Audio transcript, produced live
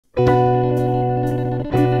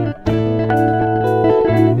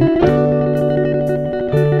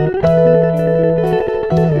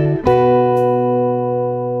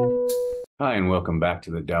back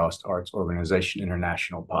to the Taoist Arts Organization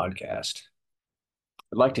International podcast.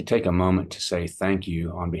 I'd like to take a moment to say thank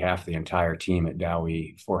you on behalf of the entire team at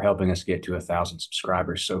DAOI for helping us get to 1,000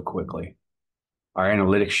 subscribers so quickly. Our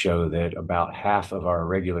analytics show that about half of our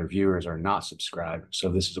regular viewers are not subscribed.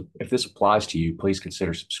 So if this applies to you, please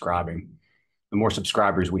consider subscribing. The more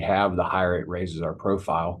subscribers we have, the higher it raises our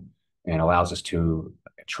profile and allows us to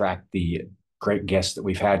attract the great guests that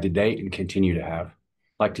we've had to date and continue to have,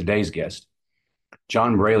 like today's guest.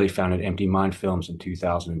 Jon Braeley founded Empty Mind Films in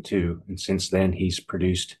 2002, and since then he's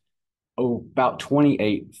produced about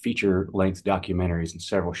 28 feature-length documentaries and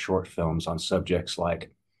several short films on subjects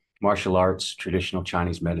like martial arts, traditional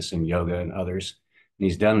Chinese medicine, yoga, and others. And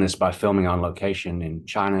he's done this by filming on location in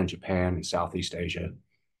China, Japan, and Southeast Asia.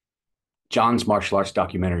 Jon's martial arts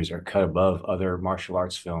documentaries are cut above other martial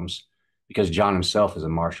arts films because Jon himself is a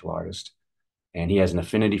martial artist, and he has an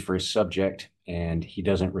affinity for his subject, and he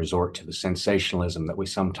doesn't resort to the sensationalism that we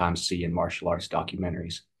sometimes see in martial arts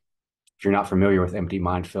documentaries. If you're not familiar with Empty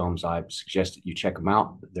Mind Films, I suggest that you check them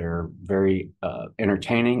out. They're very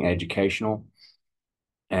entertaining, educational,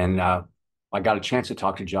 and I got a chance to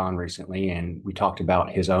talk to Jon recently, and we talked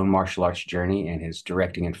about his own martial arts journey and his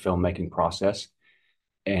directing and filmmaking process.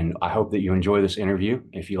 And I hope that you enjoy this interview.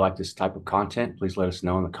 If you like this type of content, please let us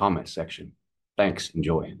know in the comments section. Thanks.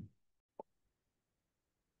 Enjoy.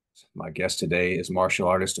 My guest today is martial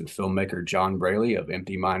artist and filmmaker Jon Braeley of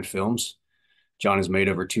Empty Mind Films. Jon has made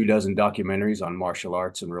over 24 documentaries on martial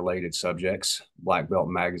arts and related subjects. Black Belt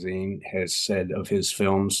Magazine has said of his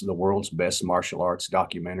films, the world's best martial arts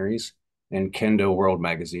documentaries, and Kendo World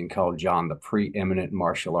Magazine called Jon the preeminent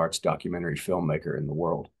martial arts documentary filmmaker in the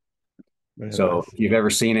world. So if you've ever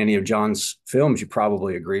seen any of Jon's films, you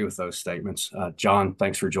probably agree with those statements. Jon,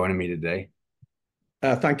 thanks for joining me today.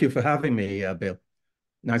 Thank you for having me, Bill.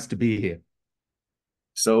 Nice to be here.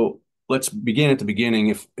 So let's begin at the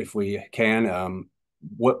beginning, if we can.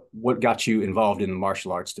 What got you involved in the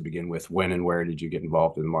martial arts to begin with? When and where did you get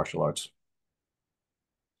involved in the martial arts?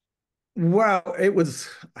 Well, it was,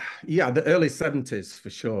 the early 70s for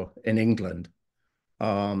sure in England.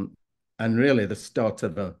 And really the start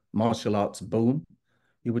of a martial arts boom,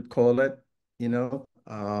 you would call it, you know.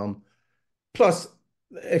 Plus,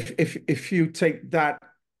 if you take that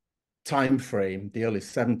time frame, the early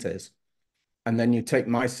 70s, and then you take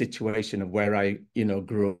my situation of where I,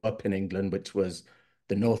 grew up in England, which was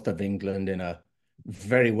the north of England in a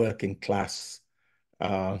very working class,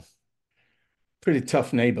 pretty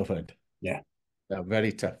tough neighborhood. Yeah. A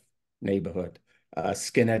very tough neighborhood.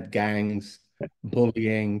 Skinhead gangs,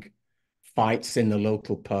 bullying, fights in the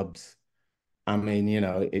local pubs. I mean,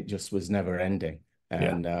 it just was never ending.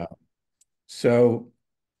 And so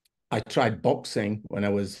I tried boxing when I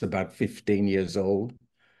was about 15 years old.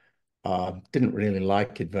 Didn't really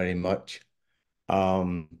like it very much.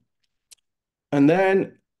 And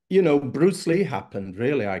then, Bruce Lee happened,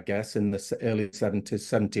 really, I guess, in the early 70s,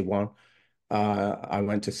 71. I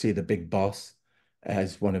went to see The Big Boss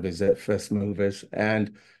as one of his first movies.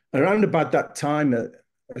 And around about that time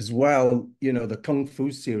as well, the Kung Fu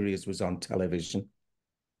series was on television.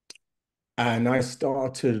 And I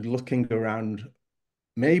started looking around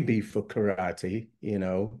maybe for karate,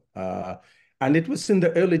 and it was in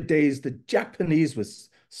the early days, the Japanese was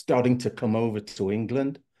starting to come over to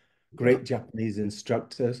England, great Japanese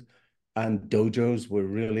instructors, and dojos were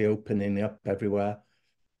really opening up everywhere.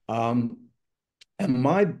 And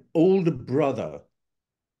my older brother,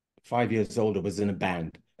 5 years older, was in a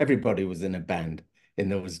band. Everybody was in a band in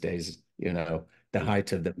those days, the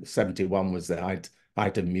height of the 71 was the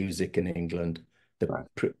height of music in England,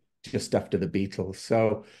 just after the Beatles.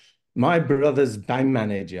 So my brother's band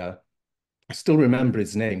manager, I still remember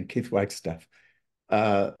his name, Keith Wagstaff,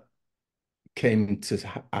 came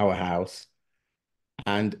to our house.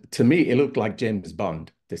 And to me, it looked like James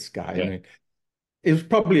Bond, this guy. Yeah. I mean, he was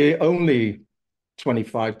probably only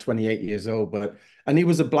 25, 28 years old, and he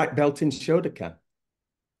was a black belt in Shotokan.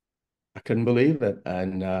 I couldn't believe it.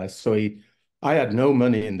 And I had no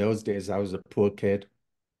money in those days. I was a poor kid.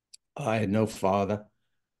 I had no father.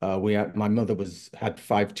 My mother had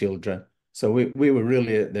 5 children. So we were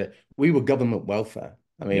really we were government welfare.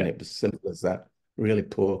 I mean, It was simple as that, really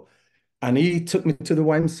poor. And he took me to the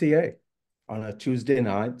YMCA on a Tuesday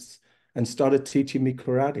nights and started teaching me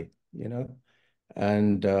karate,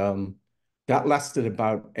 And that lasted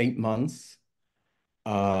about 8 months.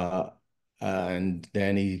 And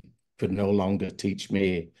then he could no longer teach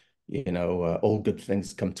me, all good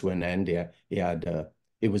things come to an end.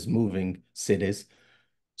 He was moving cities.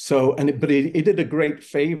 So, but he did a great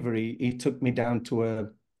favor. He took me down to a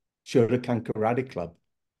Shotokan karate club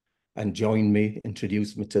and joined me,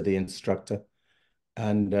 introduced me to the instructor.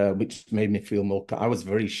 and which made me feel more. I was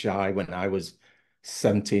very shy when I was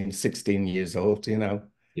 17, 16 years old,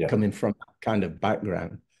 Yeah. coming from that kind of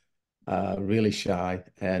background, really shy.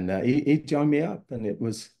 And he joined me up, and it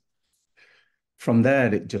was from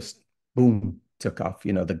there, it just boom, took off.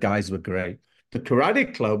 The guys were great. The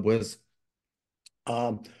karate club was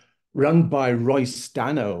um, run by Roy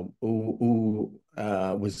Stano, who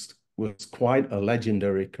was quite a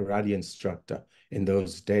legendary karate instructor in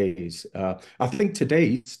those days. I think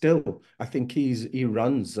today still, I think he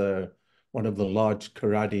runs one of the large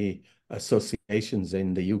karate associations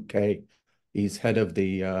in the UK. He's head of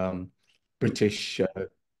the British,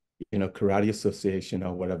 Karate Association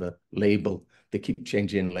or whatever label. They keep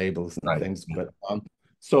changing labels and Right. things, but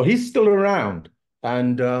so he's still around,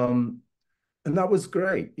 and that was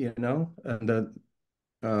great, and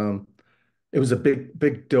um, it was a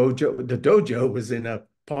big dojo. The dojo was in a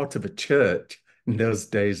part of a church in those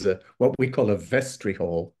days, what we call a vestry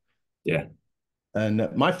hall. Yeah. And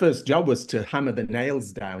my first job was to hammer the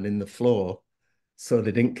nails down in the floor so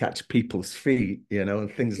they didn't catch people's feet,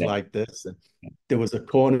 and things Yeah. like this. And there was a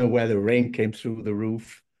corner where the rain came through the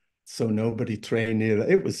roof, so nobody trained near that.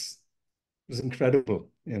 It was incredible.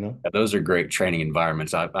 Yeah, those are great training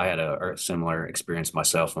environments. I had a similar experience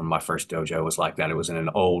myself when my first dojo was like that. It was in an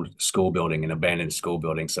old school building, an abandoned school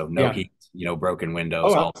building. So no Yeah. heat, broken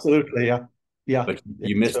windows, Oh, all. absolutely. Yeah. Yeah. But Yeah.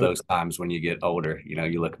 you miss So those times when you get older.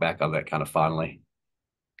 You look back on that kind of fondly.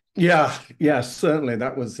 yeah, yeah, certainly.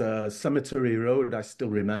 That was Cemetery Road. I still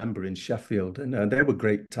remember in Sheffield, and they were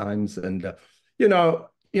great times. And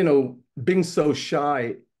being so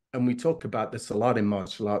shy, and we talk about this a lot in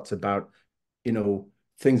martial arts about you know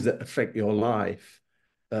things that affect your life,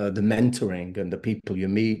 the mentoring and the people you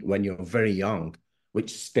meet when you're very young,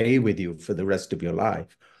 which stay with you for the rest of your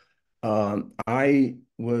life. I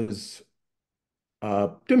was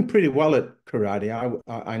doing pretty well at karate.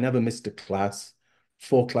 I never missed a class,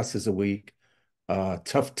 4 classes a week.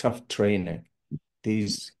 Tough training.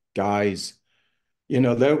 These guys,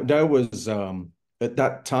 there was at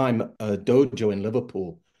that time a dojo in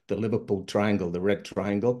Liverpool, the Liverpool Triangle, the Red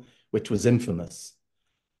Triangle, which was infamous.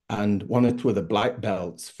 And one or two of the black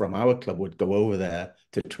belts from our club would go over there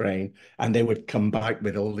to train, and they would come back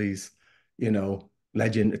with all these,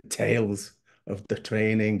 legend tales of the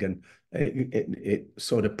training, and it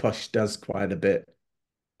sort of pushed us quite a bit.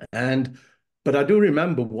 And but I do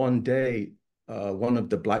remember one day, one of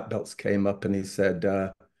the black belts came up and he said,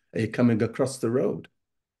 "Are you coming across the road?"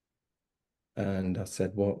 And I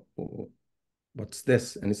said, what's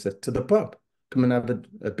this?" And he said, "To the pub. Come and have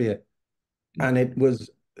a beer." And it was,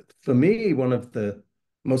 for me, one of the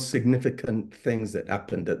most significant things that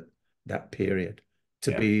happened at that period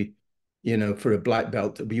to Yeah. be, for a black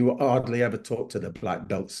belt. You hardly ever talk to the black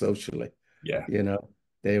belt socially, Yeah. you know.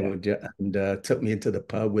 They Yeah. would and took me into the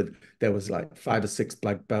pub with, there was like 5 or 6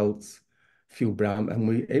 black belts, a few brown,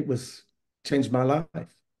 and it was changed my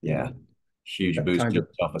life, Yeah. Huge that boost kind to of,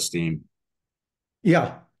 self-esteem. yeah,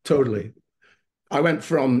 Yeah. totally. I went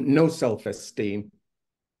from no self-esteem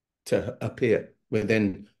to up here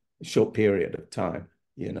within a short period of time,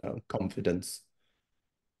 confidence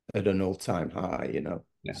at an all-time high.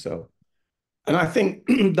 Yeah. So, and I think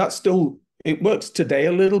that still, it works today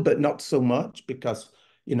a little, but not so much because,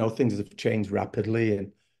 things have changed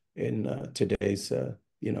rapidly in today's,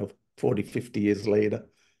 40, 50 years later,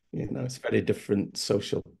 it's a very different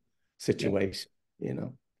social Yeah. situation.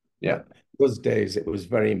 Yeah. But those days it was Yeah.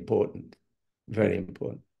 very important,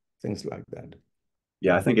 things like that.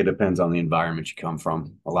 Yeah, I think it depends on the environment you come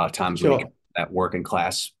from. A lot of times when you come Sure. from that working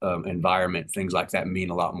class environment, things like that mean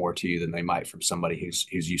a lot more to you than they might from somebody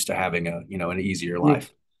who's used to having an easier Mm.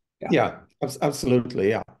 life. Yeah. Yeah, absolutely.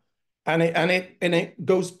 Yeah. And it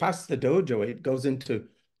goes past the dojo. It goes into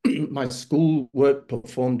my school work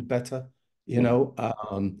performed better. You Yeah. know,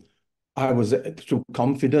 I was through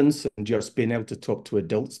confidence and just being able to talk to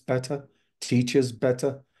adults better, teachers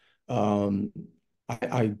better. Um,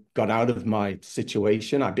 I got out of my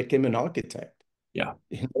situation. I became an architect. Yeah.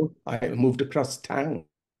 I moved across town,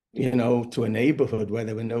 to a neighborhood where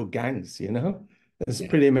there were no gangs. It's Yeah.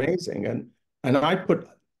 pretty amazing. And I put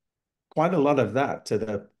quite a lot of that to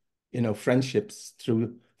the, friendships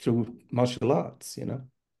through martial arts. It,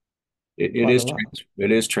 it Quite a is lot.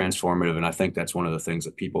 it is transformative, and I think that's one of the things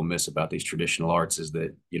that people miss about these traditional arts is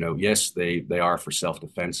that yes, they are for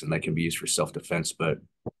self-defense and they can be used for self-defense, but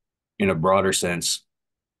in a broader sense,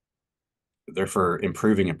 they're for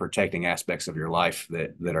improving and protecting aspects of your life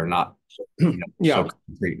that are not so Yeah,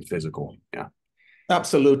 concrete and physical. Yeah.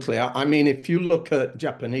 absolutely. I mean, if you look at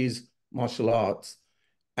Japanese martial arts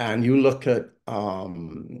and you look at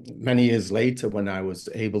many years later when I was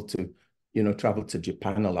able to traveled to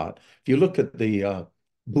Japan a lot. If you look at the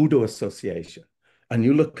Budo Association and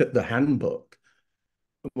you look at the handbook,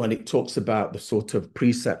 when it talks about the sort of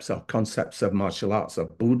precepts or concepts of martial arts or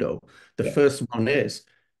Budo, the Yeah. first one is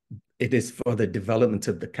it is for the development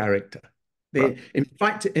of the character. Right. In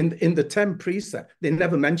fact, in the 10 precepts, they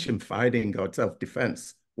never mention fighting or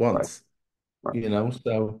self-defense Right. once, Right.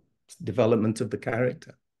 so development of the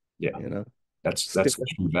character, Yeah. you know. That's Still. the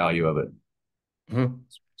true value of it. Mhm.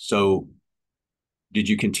 So did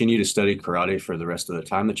you continue to study karate for the rest of the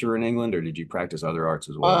time that you were in England, or did you practice other arts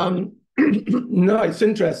as well? No, it's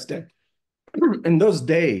interesting. In those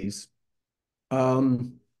days,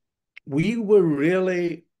 um, we were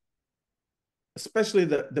really, especially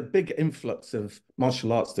the big influx of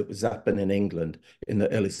martial arts that was happening in England in the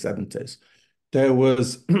early 70s. There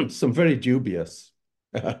was some very dubious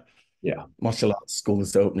Yeah. martial arts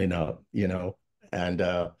schools opening up, and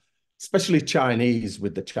especially Chinese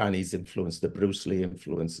with the Chinese influence, the Bruce Lee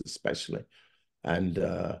influence, especially. And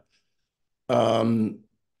um,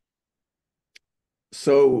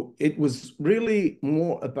 so it was really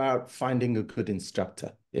more about finding a good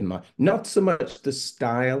instructor not so much the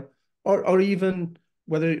style or even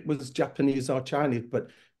whether it was Japanese or Chinese, but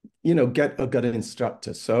get a good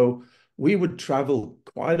instructor. So we would travel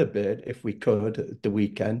quite a bit if we could at the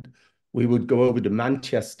weekend. We would go over to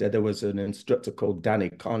Manchester. There was an instructor called Danny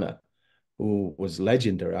Connor who was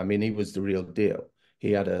legendary. I mean, he was the real deal.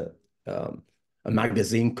 He had a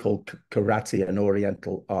magazine called Karate and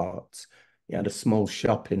Oriental Arts. He had a small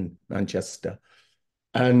shop in Manchester.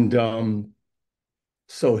 And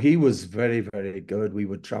so he was very, very good. We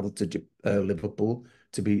would travel to Liverpool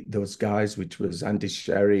to beat those guys, which was Andy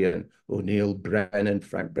Sherry and O'Neill Brennan,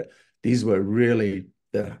 Frank Brennan. These were really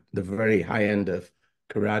the very high end of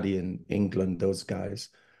karate in England, those guys.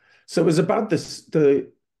 So it was about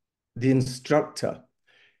the instructor.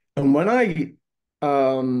 And when I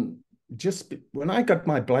got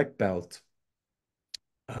my black belt,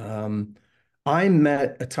 um, I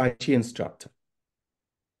met a Tai Chi instructor.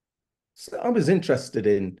 So I was interested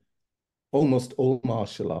in almost all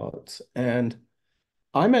martial arts. And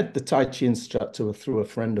I met the Tai Chi instructor through a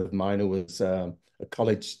friend of mine who was a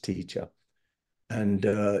college teacher. And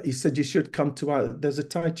he said, you should come there's a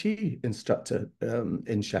Tai Chi instructor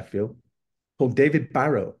in Sheffield called David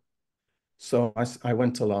Barrow. So I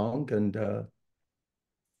went along and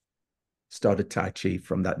started Tai Chi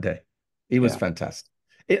from that day. He was Yeah. fantastic.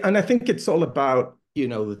 And I think it's all about,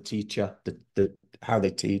 the teacher, how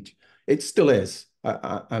they teach. It still is.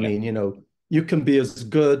 I Yeah. mean, you can be as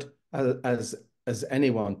good as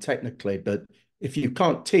anyone technically, but if you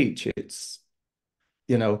can't teach, it's,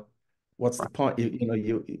 what's the Right. point?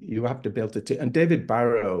 You have to be able to teach. And David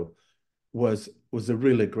Barrow was a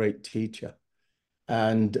really great teacher.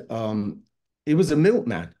 And he was a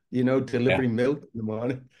milkman, Yeah. delivering milk in the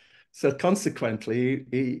morning. So consequently,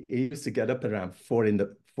 he used to get up around 4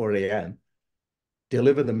 a.m.,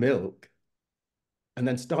 deliver the milk, and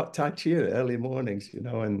then start Tai Chi early mornings,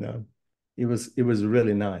 and it was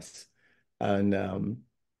really nice. And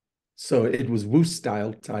so it was Wu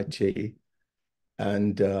style Tai Chi.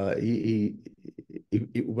 And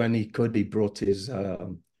when he could, he brought his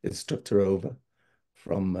instructor over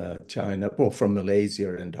from China, or from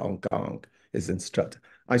Malaysia and Hong Kong, his instructor.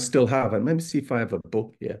 I still have it. Let me see if I have a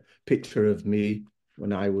book here. Picture of me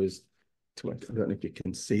when I was 20. I don't know if you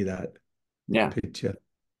can see that Yeah. picture.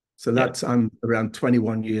 So Yeah. I'm around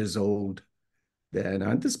 21 years old then.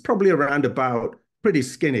 And that's probably around about pretty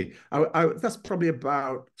skinny. That's probably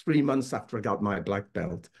about 3 months after I got my black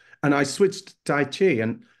belt. And I switched to Tai Chi,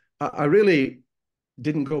 and I really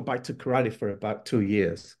didn't go back to karate for about 2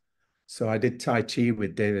 years. So I did Tai Chi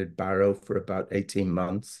with David Barrow for about 18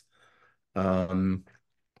 months, um,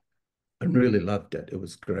 and really loved it. It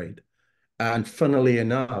was great. And funnily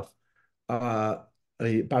enough, uh,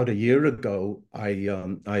 about a year ago,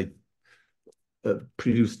 I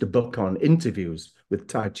produced a book on interviews with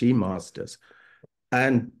Tai Chi masters.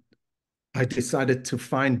 And I decided to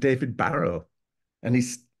find David Barrow, and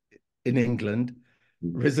he's in England,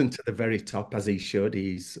 risen to the very top as he should.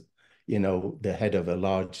 He's, the head of a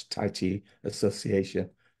large Tai Chi association,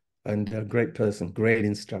 and a great person, great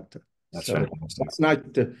instructor. That's So fantastic. it's nice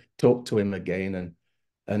to talk to him again.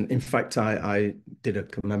 And in fact, I did a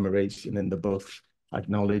commemoration in the book,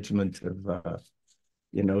 acknowledgement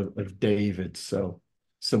of David. So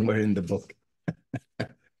somewhere in the book,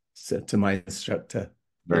 so to my instructor,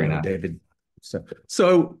 Very nice. David.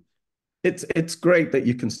 So it's great that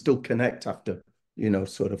you can still connect after,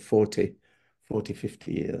 sort of 50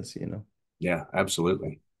 years, Yeah,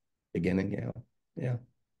 absolutely. beginning, yeah.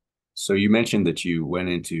 So you mentioned that you went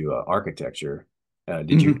into architecture.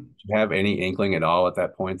 Did you Mhm. have any inkling at all at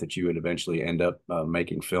that point that you would eventually end up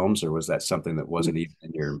making films, or was that something that wasn't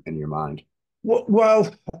even in your mind?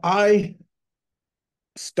 Well, I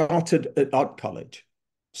started at art college.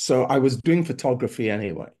 So I was doing photography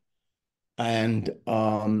anyway. And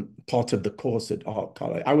part of the course at art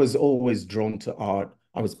college, I was always drawn to art.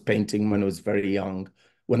 I was painting when I was very young,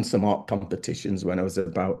 won some art competitions when I was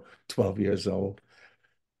about 12 years old.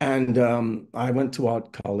 And I went to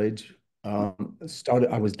art college, I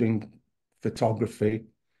was doing photography.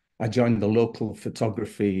 I joined the local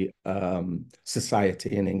photography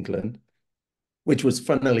society in England, which was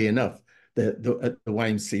funnily enough, at the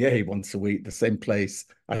YMCA once a week, the same place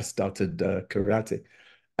I started karate.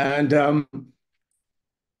 And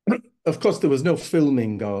of course, there was no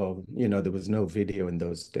filming or, there was no video in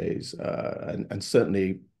those days. And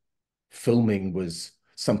certainly filming was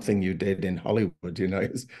something you did in Hollywood,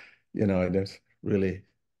 there's really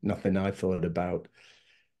nothing I thought about.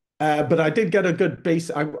 But I did get a good base.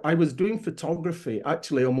 I was doing photography,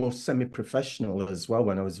 actually almost semi-professional as well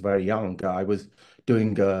when I was very young. I was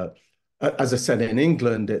doing, as I said, in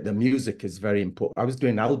England, the music is very important. I was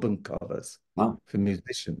doing album covers Oh, for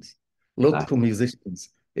musicians, nice. local musicians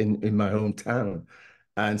in my hometown.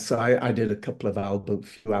 And so I did a couple of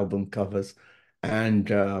few album covers, and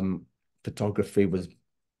photography was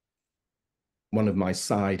one of my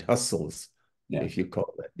side hustles, Yeah, if you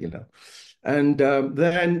call it. And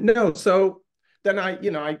then no, so then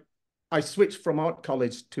I switched from art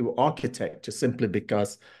college to architecture simply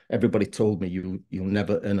because everybody told me you'll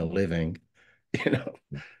never earn a living, you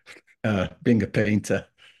know, being a painter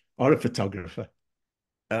or a photographer.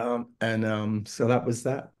 And so that was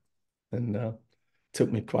that. And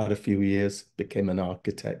took me quite a few years, became an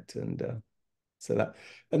architect, and so that,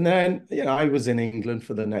 and then, I was in England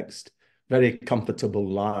for the next very comfortable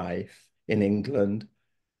life in England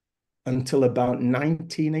until about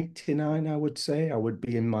 1989, I would say. I would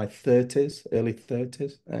be in my 30s, early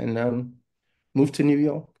 30s, and moved to New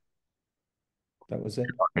York. That was it.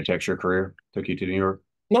 architecture career took you to New York.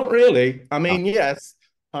 Not really. I Oh, mean, yes,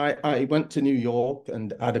 I went to New York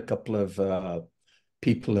and had a couple of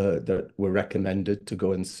people that were recommended to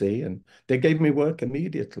go and see, and they gave me work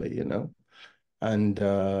immediately. And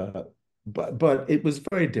but it was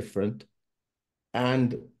very different.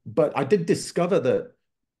 And but I did discover that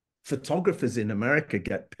photographers in America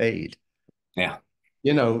get paid. yeah,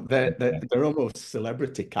 They're almost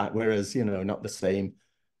celebrity cat, whereas not the same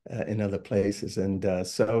in other places. And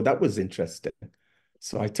so that was interesting.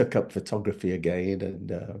 So I took up photography again,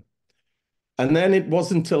 and then it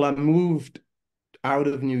wasn't until I moved out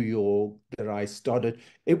of New York that I started.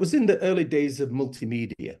 It was in the early days of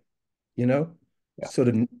multimedia, you know, yeah, sort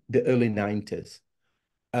of the early 90s.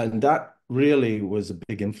 And that really was a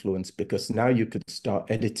big influence because now you could start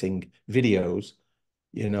editing videos,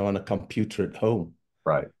 on a computer at home.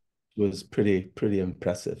 right. It was pretty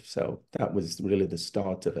impressive. So that was really the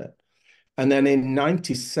start of it. And then in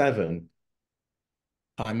 97,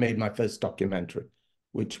 I made my first documentary,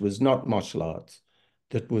 which was not martial arts.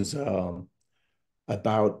 That was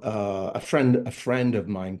about a friend of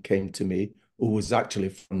mine came to me who was actually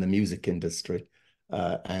from the music industry.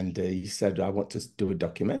 And he said, I want to do a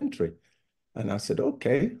documentary. And I said,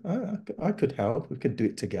 okay, I could help. We could do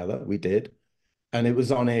it together. We did. And it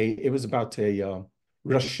was about a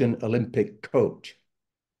Russian Olympic coach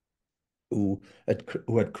who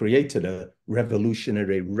had created a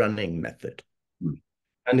revolutionary running method. Hmm.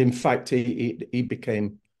 And in fact, he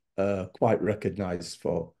became quite recognized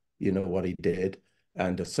for what he did,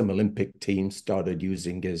 and some Olympic teams started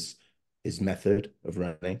using his method of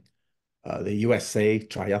running. The USA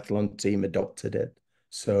triathlon team adopted it.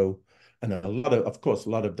 So, and of course, a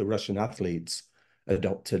lot of the Russian athletes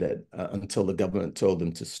adopted it until the government told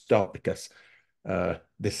them to stop because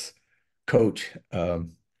this coach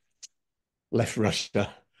left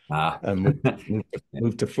Russia Ah, and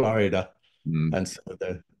moved to Florida. mm, And so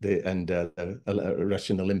the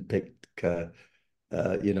Russian Olympic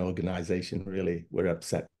organization really were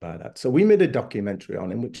upset by that. So we made a documentary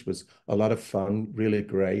on him, which was a lot of fun, really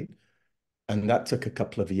great. And that took a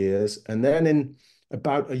couple of years. And then in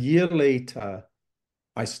about a year later,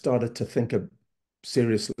 I started to think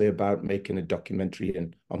seriously about making a documentary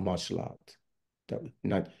on martial arts. That was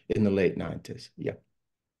in the late 90s. Yeah.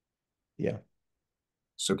 Yeah.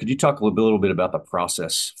 so could you talk a little bit about the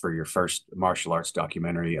process for your first martial arts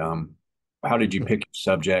documentary? How did you pick your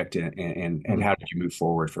subject, and how did you move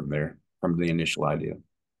forward from there, from the initial idea?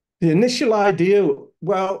 The initial idea,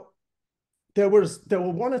 well, there were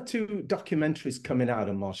one or two documentaries coming out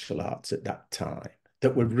of martial arts at that time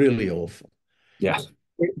that were really awful. Yeah.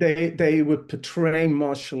 they were portraying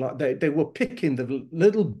martial art. They were picking the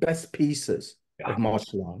little best pieces Yeah. of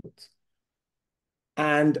martial arts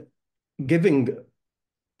and giving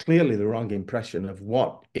clearly the wrong impression of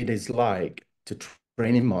what it is like to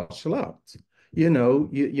train in martial arts.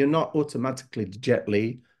 You're not automatically Jet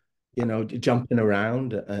Li, jumping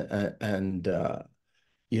around and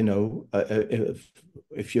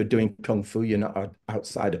if you're doing kung fu, you're not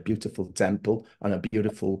outside a beautiful temple on a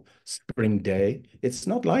beautiful spring day. It's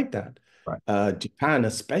not like that. Right. Japan,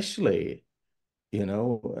 especially,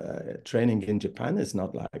 training in Japan is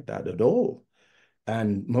not like that at all.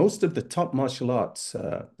 And most of the top martial arts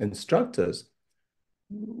instructors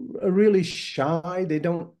are really shy. They're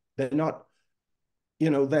not,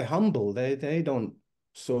 they're humble. They don't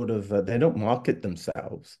they don't market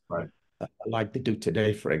themselves Right. like they do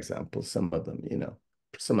today, for example. Some of them,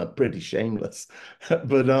 some are pretty shameless.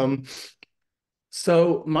 But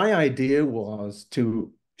so my idea was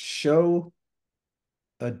to show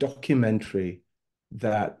a documentary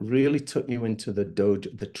that really took you into the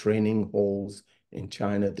dojo, the training halls in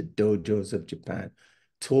China, the dojos of Japan.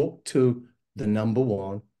 Talk to the number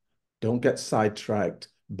one. Don't get sidetracked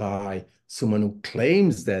by someone who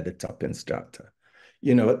claims they're the top instructor.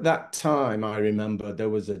 At that time, I remember there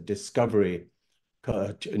was a discovery,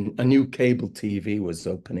 a new cable TV was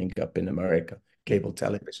opening up in America, cable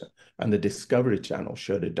television, and the Discovery Channel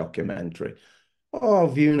showed a documentary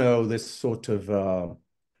of, this sort of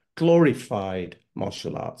glorified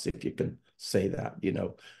martial arts, if you can say that,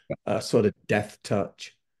 sort of death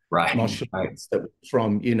touch Right. martial Right. arts that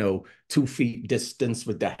from, 2 feet distance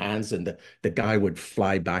with the hands and the guy would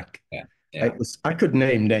fly back. Yeah. Yeah. I could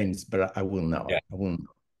name names, but I will not. Yeah. I will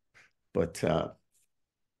not. But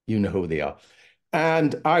you know who they are.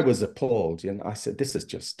 And I was appalled. I said, this is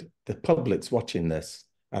just the public's watching this,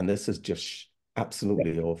 and this is just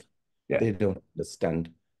absolutely awful. Yeah. They don't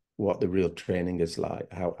understand what the real training is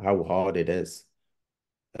like, how hard it is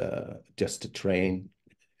just to train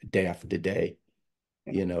day after day,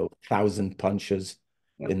 1,000 punches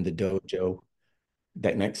Yeah. in the dojo.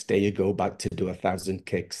 That next day you go back to do 1,000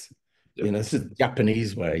 kicks. Yeah. This is the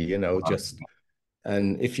Japanese way, just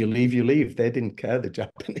and if you leave, you leave. They didn't care, the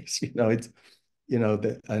Japanese, it's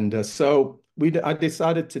and so I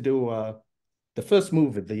decided to do the first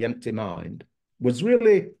movie, The Empty Mind, was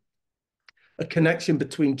really a connection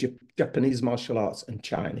between Japanese martial arts and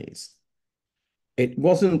Chinese. It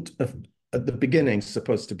wasn't at the beginning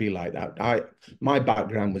supposed to be like that. My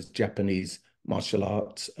background was Japanese martial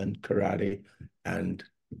arts and karate, and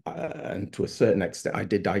to a certain extent, I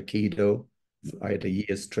did Aikido. I had a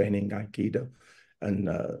year's training Aikido and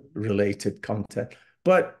related content.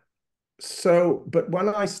 But when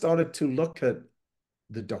I started to look at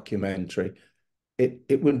the documentary,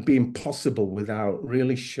 it would be impossible without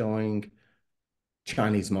really showing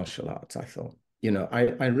Chinese martial arts. I thought,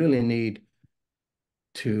 I really need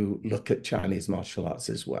to look at Chinese martial arts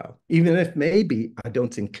as well, even if maybe I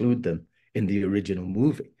don't include them in the original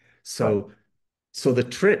movie. Right. So the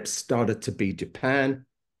trips started to be Japan,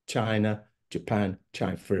 China, Japan,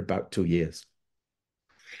 China for about 2 years.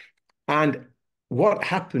 And what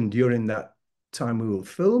happened during that time we were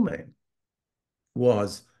filming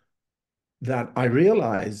was that I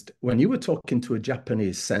realized when you were talking to a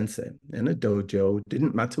Japanese sensei in a dojo,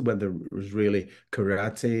 didn't matter whether it was really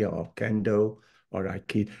karate or kendo or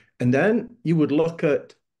aikido, and then you would look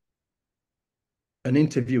at an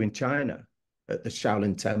interview in China at the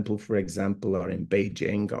Shaolin Temple, for example, or in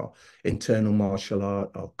Beijing, or internal martial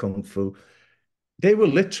art or kung fu. They were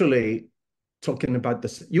literally talking about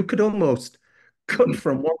this. You could almost cut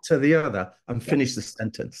from one to the other and Yeah. finish the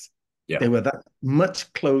sentence. Yeah. They were that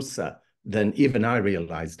much closer than even I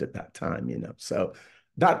realized at that time, So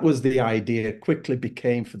that was the idea, quickly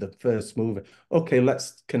became for the first movie. Okay,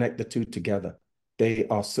 let's connect the two together.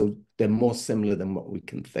 They're more similar than what we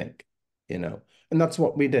can think, And that's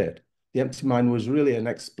what we did. The Empty Mind was really an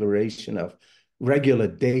exploration of regular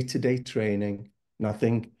day-to-day training,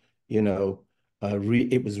 nothing,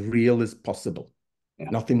 it was real as possible. Yeah.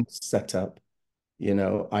 Nothing set up.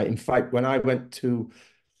 In fact, when I went to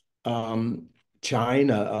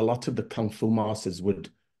China, a lot of the Kung Fu masters would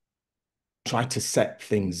try to set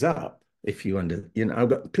things up. If you I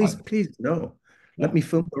got, please, no, let me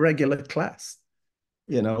film a regular class.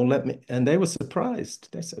 Let me, and they were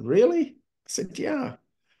surprised. They said, really? I said, yeah.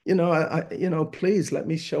 Please let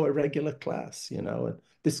me show a regular class, and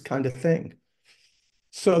this kind of thing.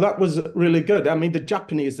 So that was really good. I mean, the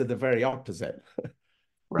Japanese are the very opposite.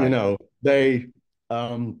 Right.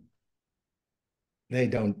 They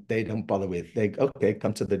don't bother with, okay,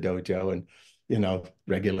 come to the dojo and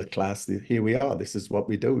regular class. Here we are. This is what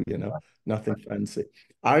we do, nothing fancy.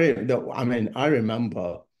 I mean, I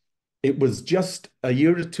remember it was just a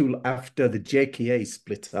year or two after the JKA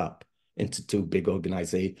split up into two big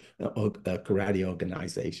karate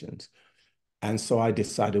organizations. And so I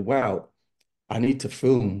decided, well, I need to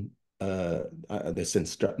film this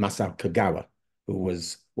instructor, Masao Kagawa, who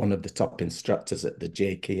was one of the top instructors at the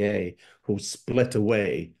JKA, who split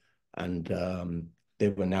away, and they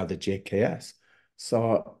were now the JKS.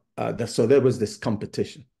 So, so there was this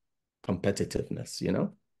competitiveness,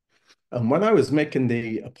 And when I was making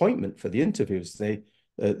the appointment for the interviews, the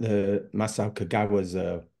Masao Kagawa's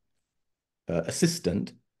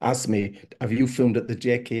assistant asked me, "Have you filmed at the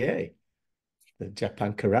JKA?" The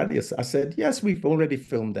Japan Karate. I said, "Yes, we've already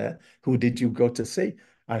filmed there. Who did you go to see?"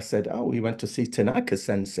 I said, "Oh, we went to see Tanaka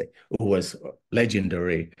Sensei, who was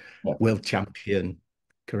legendary world champion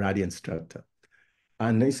karate instructor."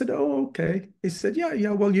 And he said, "Oh, okay." He said,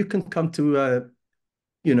 yeah, well, you can come to,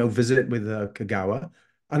 visit with Kagawa."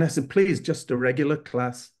 And I said, "Please, just a regular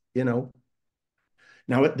class,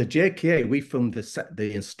 Now at the JKA, we filmed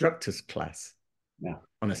the instructors class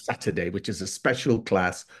on a Saturday, which is a special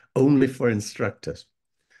class only for instructors.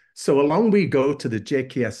 So along we go to the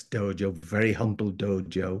JKS dojo, very humble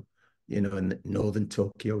dojo, in the northern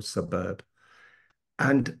Tokyo suburb.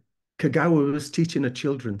 And Kagawa was teaching a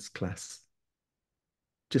children's class.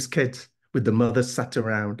 Just kids with the mothers sat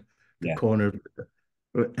around the corner.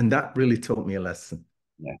 And that really taught me a lesson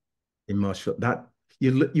in martial art. That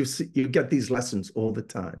you get these lessons all the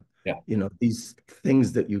time. These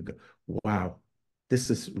things that you go, wow, this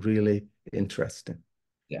is really interesting.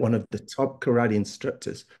 One of the top karate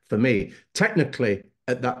instructors for me. Technically,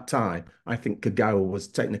 at that time, I think Kagawa was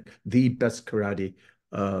technically the best karate,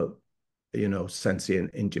 sensei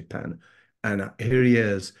in Japan. And here he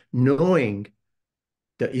is, knowing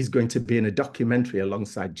that he's going to be in a documentary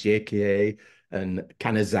alongside JKA and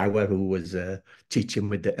Kanazawa, who was teaching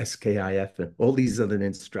with the SKIF and all these other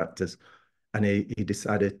instructors. And he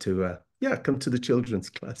decided to, come to the children's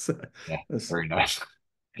class. Yeah, very nice.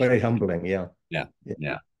 Very humbling, yeah.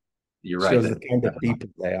 You're right. Shows the kind of people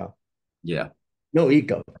they are. Yeah. No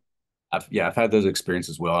ego. I've had those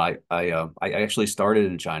experiences as well. I actually started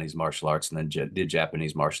in Chinese martial arts and then did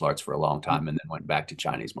Japanese martial arts for a long time, and then went back to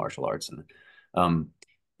Chinese martial arts. And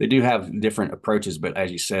they do have different approaches, but as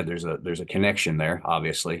you said, there's a connection there.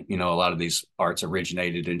 Obviously, a lot of these arts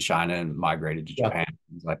originated in China and migrated to Japan,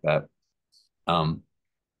 things like that.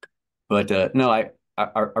 But no, I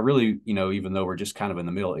really, even though we're just kind of in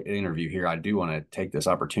the middle of the interview here, I do want to take this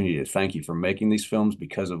opportunity to thank you for making these films,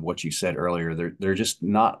 because of what you said earlier. There are just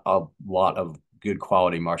not a lot of good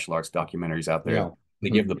quality martial arts documentaries out there. They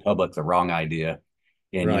give the public the wrong idea,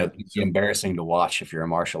 and it's embarrassing to watch if you're a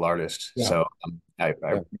martial artist. So I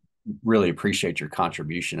really appreciate your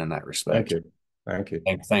contribution in that respect. Thank you.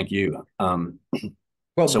 Thank you.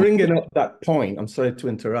 Well, so, bringing up that point, I'm sorry to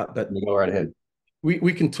interrupt, but go right ahead.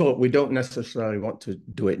 We can talk. We don't necessarily want to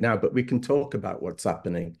do it now, but we can talk about what's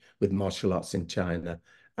happening with martial arts in China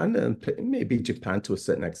and maybe Japan to a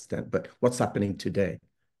certain extent, but what's happening today,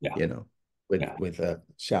 with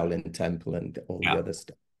Shaolin Temple and all the other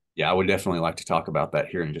stuff. Yeah, I would definitely like to talk about that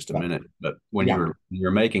here in just a minute. But when you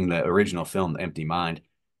were making the original film, The Empty Mind,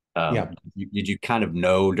 did you kind of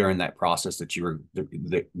know during that process that you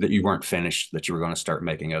weren't finished, that you were going to start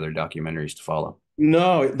making other documentaries to follow?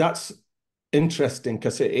 No, that's interesting,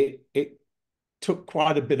 because it took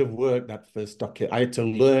quite a bit of work, that first documentary. I had to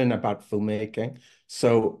learn about filmmaking.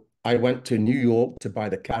 So I went to New York to buy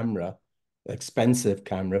the camera, expensive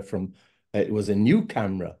camera it was a new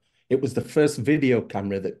camera. It was the first video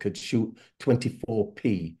camera that could shoot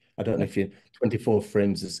 24p. I don't know if 24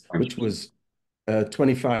 frames, which was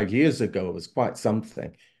 25 years ago. It was quite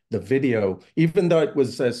something. The video, even though it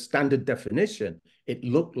was standard definition, it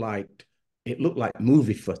looked like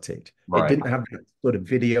movie footage. It didn't have that sort of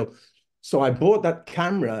video. So I bought that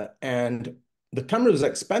camera, and the camera was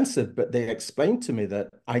expensive, but they explained to me that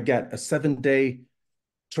I get a 7-day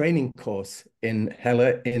training course in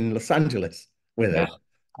Los Angeles with it.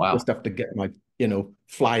 Wow. Just have to get my,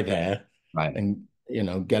 fly there and,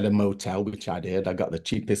 get a motel, which I did. I got the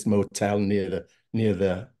cheapest motel near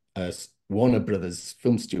the Warner Brothers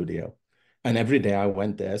film studio. And every day I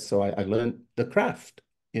went there. So I learned the craft,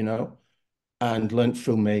 and learned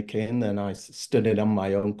filmmaking, and I studied on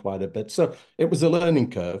my own quite a bit. So it was a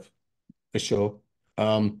learning curve, for sure.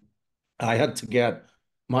 I had to get,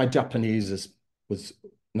 my Japanese was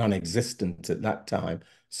non-existent at that time.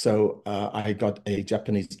 So I got a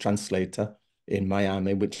Japanese translator in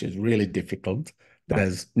Miami, which is really difficult.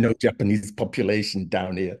 There's no Japanese population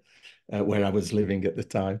down here where I was living at the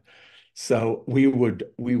time. So we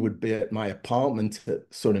would be at my apartment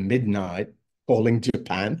at sort of midnight, calling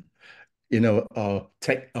Japan, or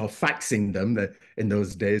faxing them. In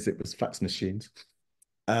those days, it was fax machines.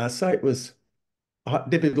 So it was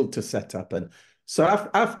difficult to set up. And so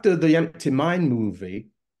after the Empty Mind movie,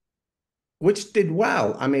 which did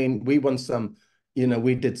well, I mean, we won some,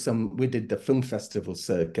 we did the film festival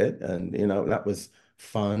circuit, and that was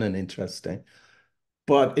fun and interesting.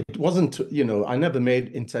 But it wasn't, I never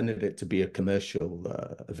intended it to be a commercial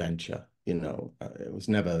venture. It was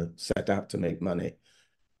never set out to make money.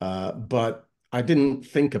 But I didn't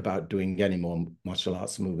think about doing any more martial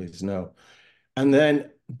arts movies, no.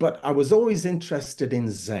 But I was always interested in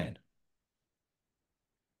Zen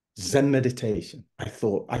meditation. I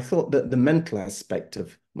thought that the mental aspect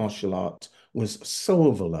of martial arts was so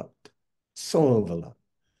overlooked, so overlooked.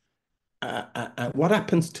 What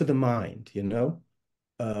happens to the mind,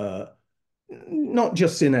 Uh, not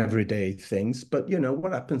just in everyday things, but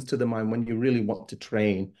what happens to the mind when you really want to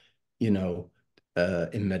train,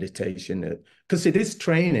 in meditation? Because it is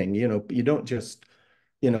training, you don't just,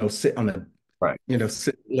 sit on a, Right.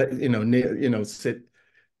 sit, near,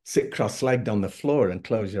 sit cross-legged on the floor and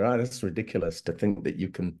close your eyes. That's ridiculous to think that you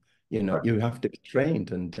can, Right. you have to be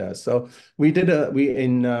trained. And so we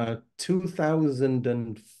in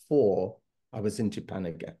 2004, I was in Japan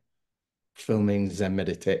again, filming Zen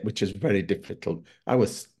meditate, which is very difficult. I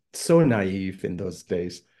was so naive in those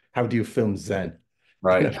days. How do you film Zen? You know,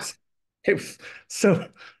 Right. it was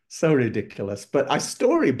so ridiculous. But I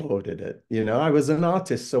storyboarded it. I was an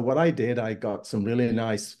artist, so what I did, I got some really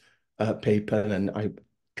nice paper and I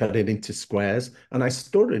cut it into squares and I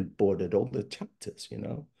storyboarded all the chapters.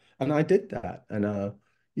 And I did that, and I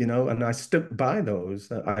stuck by those.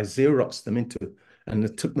 I xeroxed them into and I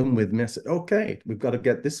took them with me. I said, "Okay, we've got to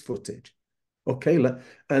get this footage." Okay,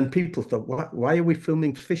 and people thought, why are we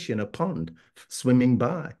filming fish in a pond swimming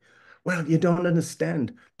by? Well, you don't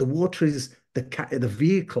understand. The water is the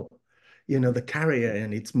vehicle, the carrier,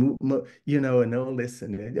 and it's and all this,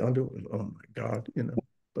 and oh my God,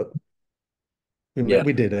 But Yeah.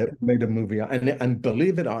 we did it, made a movie, and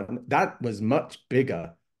believe it or not, that was much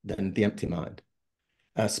bigger than The Empty Mind,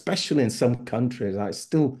 especially in some countries. I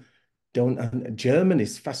still don't.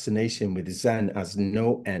 Germany's fascination with Zen has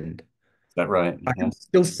no end. Is that right? I Yeah. am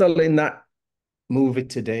still selling that movie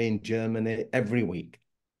today in Germany every week.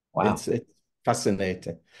 Wow. It's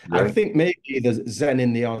fascinating. I Great. think maybe the Zen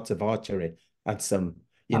in the Art of Archery had some,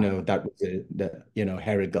 Uh, that was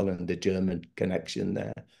Herigel and the German connection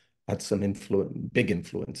there had some influence, big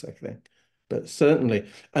influence, I think. But certainly,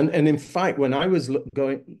 and in fact, when I was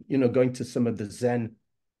going to some of the Zen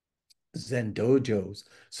dojos,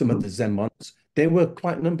 some of mhm. the Zen monks, there were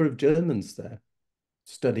quite a number of Germans there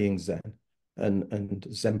studying Zen and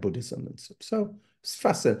Zen Buddhism and stuff. So it's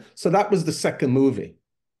fascinating. So that was the second movie.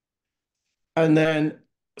 And then,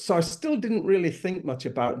 so I still didn't really think much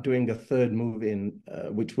about doing a third movie,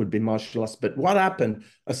 which would be martial arts. But what happened?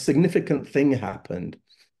 A significant thing happened.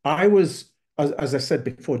 I was, as I said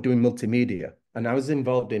before, doing multimedia, and I was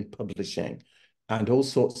involved in publishing and all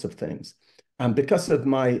sorts of things. And because of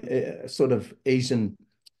my sort of Asian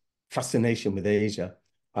fascination with Asia,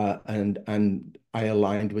 and I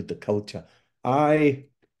aligned with the culture, I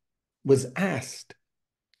was asked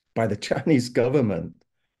by the Chinese government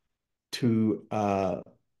to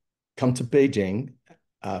come to Beijing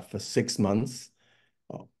for 6 months,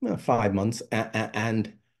 or 5 months,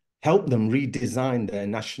 and help them redesign their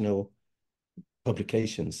national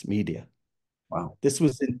publications, media. Wow. This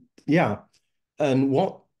was yeah. And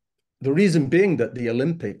the reason being that the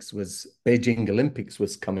Beijing Olympics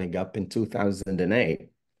was coming up in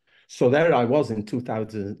 2008. So there I was in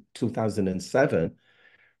 2007,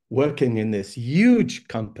 working in this huge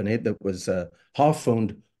company that was a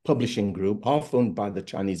half-owned publishing group, half-owned by the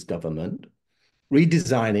Chinese government,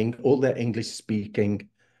 redesigning all their English-speaking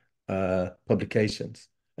publications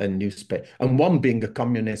and newspaper, and one being a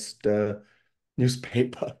communist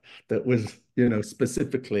newspaper that was,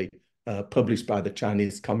 specifically published by the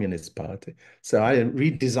Chinese Communist Party. So I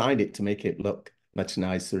redesigned it to make it look much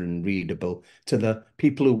nicer and readable to the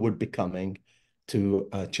people who would be coming to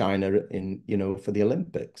China for the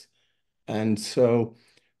Olympics. And so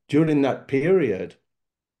during that period,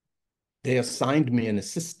 they assigned me an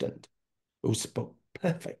assistant who spoke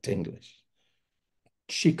perfect English.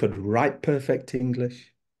 She could write perfect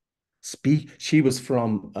English, speak. She was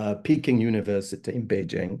from Peking University in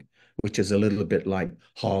Beijing, which is a little bit like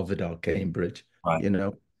Harvard or Cambridge, Right. you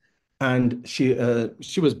know. And she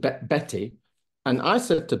was Betty, and I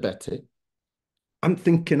said to Betty, "I'm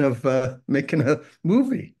thinking of making a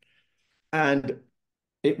movie," and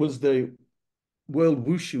it was World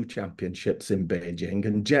Wushu Championships in Beijing,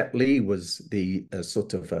 and Jet Li was the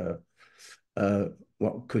sort of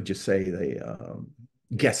what could you say, the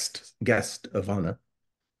guest of honor.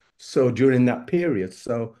 So during that period,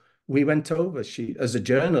 so we went over. She, as a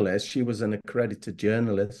journalist, she was an accredited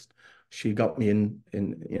journalist. She got me in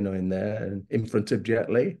there and in front of Jet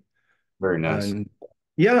Li. Very nice. And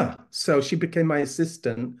yeah, so she became my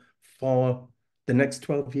assistant for the next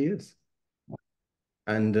 12 years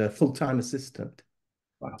and a full-time assistant.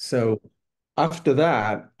 Wow. So after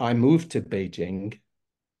that, I moved to Beijing.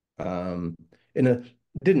 Um, in a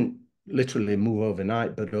didn't literally move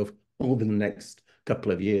overnight, but over the next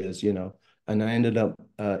couple of years, And I ended up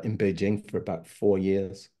in Beijing for about 4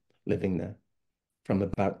 years, living there from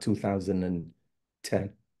about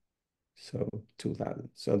 2010. So 2000.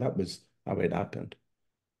 So that was how it happened.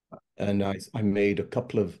 And I made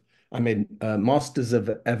I made Masters of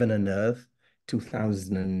Heaven and Earth,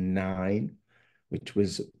 2009, which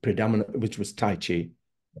was Tai Chi,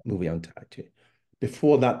 movie on Tai Chi.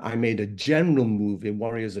 Before that, I made a general movie,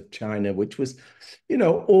 Warriors of China, which was,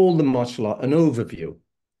 all the martial art, an overview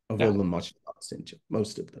of Yeah. all the martial arts in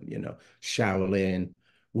most of them, Shaolin,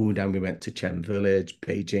 Wudang, we went to Chen Village,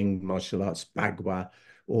 Beijing, martial arts, Bagua,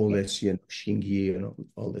 all this, Xingyi and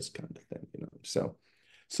all this kind of thing.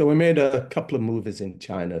 So we made a couple of movies in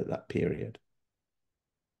China at that period.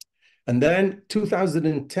 And then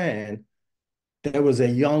 2010, there was a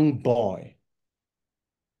young boy,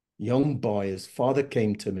 his father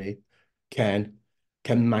came to me, Ken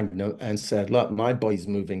Magno, and said, look, my boy's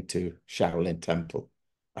moving to Shaolin Temple.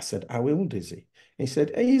 I said, how old is he? He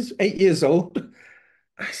said, he's 8 years old.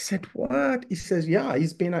 I said, what? He says, yeah,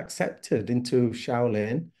 he's been accepted into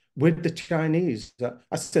Shaolin with the Chinese.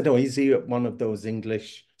 I said, oh, is he at one of those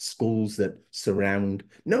English schools that surround?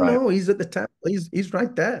 No, Right. no, he's at the temple. He's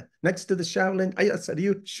right there next to the Shaolin. I said, are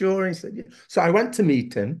you sure? He said, yeah. So I went to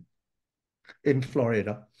meet him in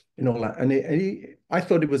Florida and all that. And I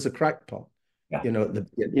thought it was a crackpot. Yeah.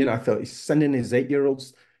 I thought he's sending his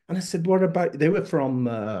 8-year-olds. And I said, what about, they were from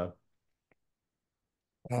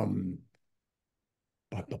um,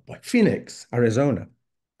 Phoenix, Arizona.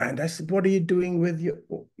 And I said, what are you doing with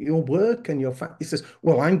your work and your family? He says,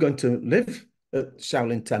 well, I'm going to live at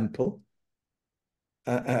Shaolin Temple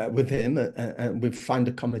with him, and we've found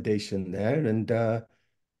accommodation there. And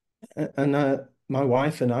my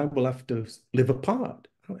wife and I will have to live apart.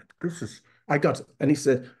 And he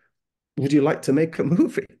said, would you like to make a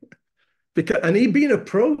movie? And he'd been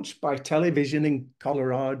approached by television in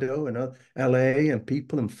Colorado and LA and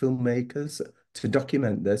people and filmmakers to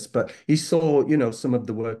document this, but he saw, some of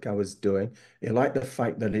the work I was doing. He liked the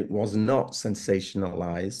fact that it was not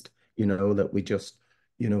sensationalized, that we just,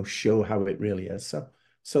 show how it really is.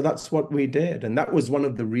 So that's what we did. And that was one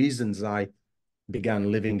of the reasons I began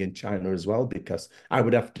living in China as well, because I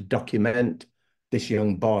would have to document this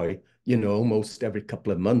young boy, almost every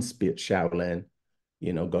couple of months, be it Shaolin,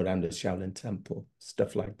 go down to Shaolin Temple,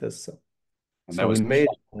 stuff like this. And that So we was made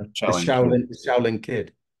Shaolin. The Shaolin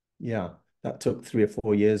Kid. Yeah, that took 3 or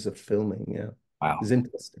 4 years of filming. Yeah, it Wow. was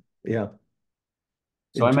interesting. Yeah,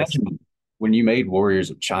 So I interesting. imagine when you made Warriors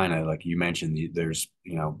of China, like you mentioned, there's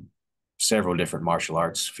several different martial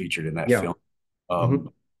arts featured in that Yeah. film.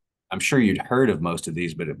 Mhm. I'm sure you'd heard of most of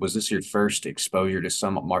these, but was this your first exposure to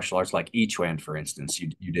some martial arts, like I Chuan, for instance?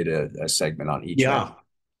 You did a segment on I Chuan. Yeah,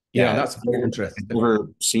 yeah, Yeah. that's very Had you interesting. ever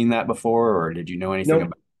seen that before, or did you know anything about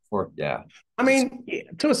No, it before? Yeah. I mean,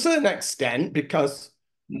 to a certain extent, because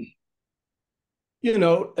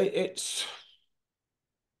it's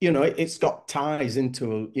it's got ties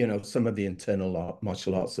into, some of the internal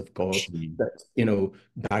martial arts, of course, that,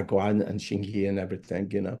 Bagwan and Xingyi and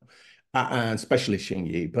everything, and especially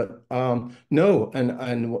Xingyi. But no, and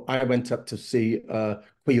I went up to see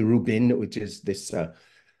Hui Rubin, which is this,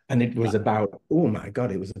 and it was about, oh my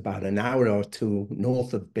God, it was about an hour or two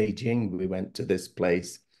north of Beijing. We went to this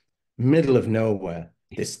place, middle of nowhere,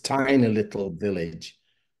 this tiny little village.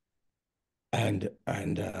 And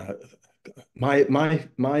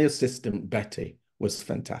my assistant Betty was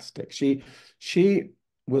fantastic. She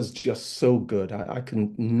was just so good. I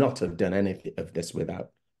could not have done any of this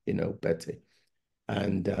without, Betty.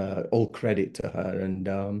 And all credit to her.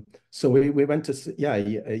 And so we went to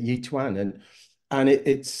Yichuan, and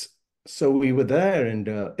it's so we were there, and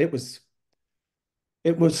it was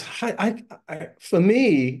for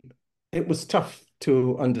me it was tough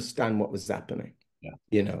to understand what was happening.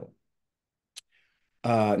 Yeah.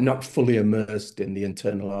 Not fully immersed in the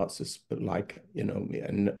internal arts, but like,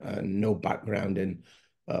 and no background in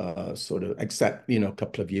sort of, except, a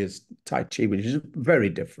couple of years Tai Chi, which is very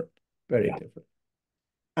different, very Yeah. different.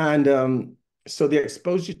 And so the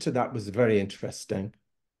exposure to that was very interesting.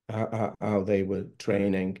 How they were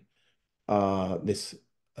training this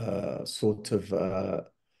sort of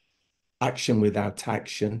action without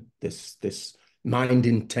action, this mind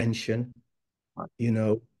intention, Right. you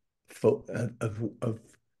know, for, of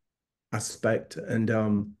aspect.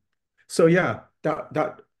 And so yeah,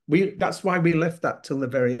 that's why we left that till the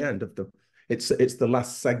very end of the it's the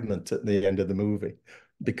last segment at the end of the movie.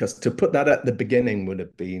 Because to put that at the beginning would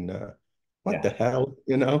have been what Yeah. the hell,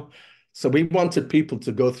 you know? So we wanted people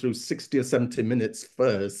to go through 60 or 70 minutes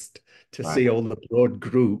first to Right. see all the broad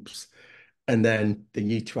groups, and then the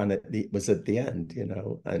each one was at the end, you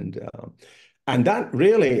know. And that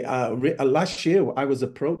really last year I was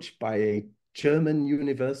approached by a German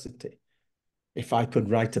university if I could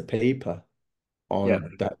write a paper Yeah.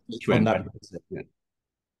 on that You on in, that man. visit. Yeah.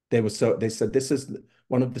 They said this is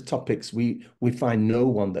one of the topics we find no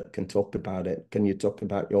one that can talk about it. Can you talk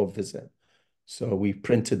about your visit? So we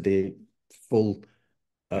printed the full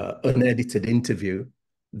Yeah. unedited interview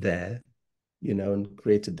there, you know, and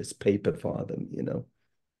created this paper for them, you know,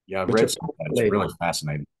 Yeah. I've which read some of that. It's apparently really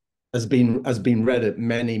fascinating. has been read at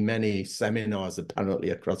many seminars apparently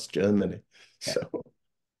across Germany. Yeah. So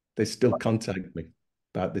they still contact me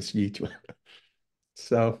about this YouTube.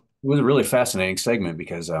 So It was a really fascinating segment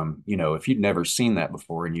because, if you'd never seen that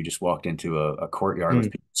before and you just walked into a courtyard with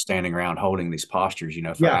mm, people standing around holding these postures,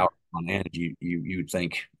 for yeah, hours on end, you'd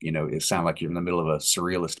think, it sounded like you're in the middle of a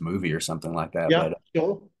surrealist movie or something like that. yeah, But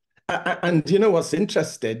sure. And you know what's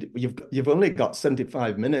interesting? You've only got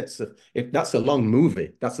 75 minutes of if that's a long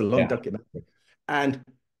movie, that's a long yeah, documentary. And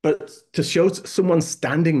but to show someone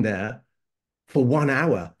standing there for 1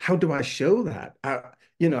 hour, how do I show that?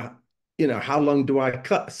 You know, how long do I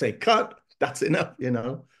cut? Say cut, that's enough,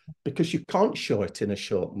 because you can't show it in a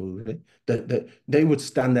short movie. They would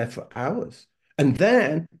stand there for hours and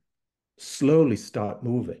then slowly start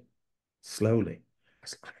moving, slowly.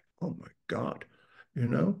 It's like, oh my God, you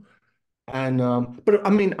know? And but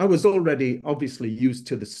I mean, I was already obviously used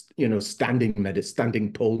to the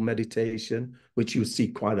standing pole meditation, which you see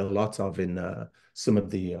quite a lot of in some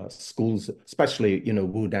of the schools, especially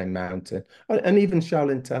Wudang Mountain and even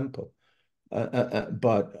Shaolin Temple.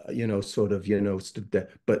 But sort of stood there,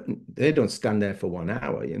 but they don't stand there for 1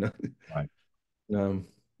 hour. right. Um,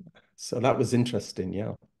 so that was interesting.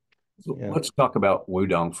 Yeah, So yeah, let's talk about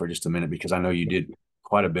Wudong for just a minute because I know you did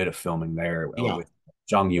quite a bit of filming there yeah. with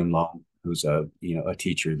Zhang Yunlong, who's a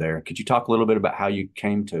teacher there. Could you talk a little bit about how you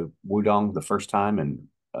came to Wudong the first time and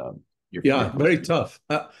your Yeah, very tough.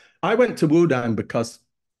 I went to Wudang because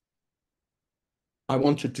I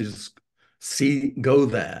wanted to just go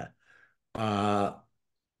there. Uh,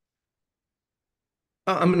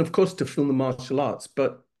 I mean, of course, to film the martial arts,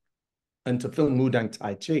 and to film Wudang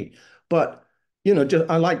Tai Chi, but just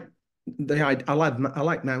I like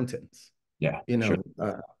mountains. yeah, sure.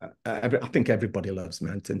 I think everybody loves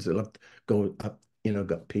mountains. They love to go up,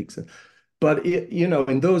 got peaks. But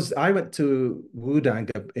in those, I went to Wudang.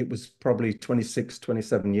 It was probably 26,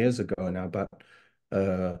 27 years ago now, but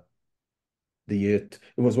uh, it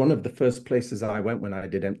was one of the first places I went when I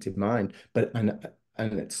did Empty Mind. I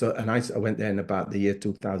went there in about the year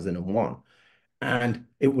 2001, and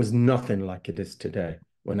it was nothing like it is today.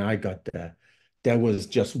 When I got there, there was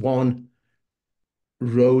just one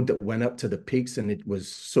road that went up to the peaks, and it was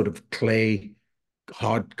sort of clay,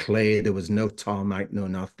 hard clay. There was no tarmac, no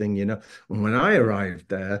nothing. And when I arrived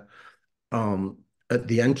there, at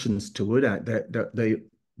the entrance to Woodak,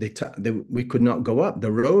 we could not go up.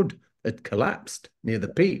 The road had collapsed near the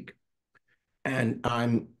peak, and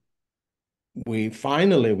we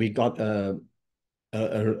got a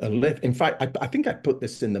lift. In fact, I think I put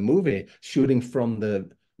this in the movie, shooting from the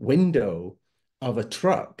window of a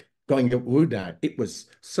truck going up Wudang. It was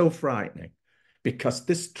so frightening because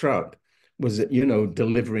this truck was,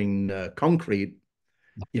 delivering concrete,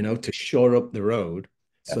 to shore up the road.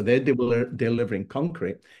 Yeah, So they were delivering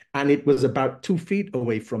concrete, and it was about 2 feet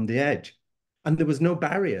away from the edge. And there was no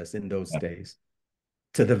barriers in those yeah, days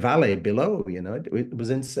to the valley below, it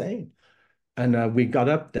was insane. And we got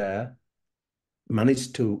up there,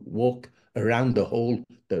 managed to walk around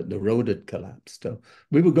the road had collapsed. So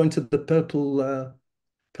we were going to the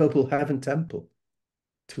Purple Heaven Temple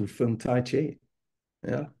to film Tai Chi.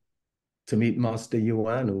 Yeah. To meet Master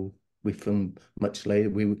Yuan, who we filmed much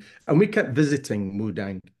later. We kept visiting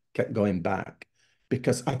Mudang, kept going back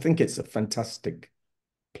because I think it's a fantastic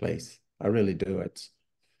place. I really do.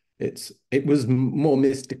 It was more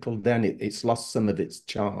mystical then. It's lost some of its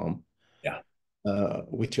charm, yeah.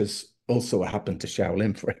 which has also happened to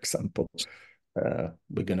Shaolin, for example.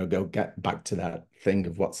 we're going to go get back to that thing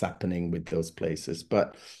of what's happening with those places.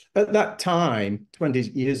 But at that time, 20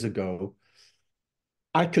 years ago,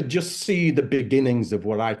 I could just see the beginnings of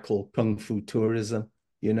what I call kung fu tourism,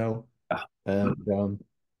 you know. Yeah. And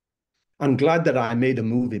I'm glad that I made a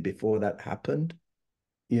movie before that happened,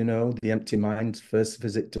 you know, The Empty Mind's first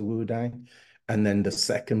visit to Wudang, and then the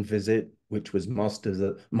second visit, which was Masters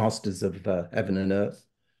of Heaven and Earth,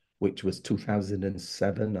 which was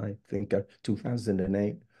 2007, I think,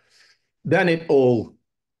 2008. Then it all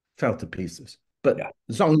fell to pieces. But Yeah.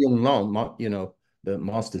 Zhang Yonglong, you know, the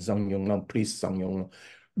master Zhang Yonglong, priest Zhang Yonglong,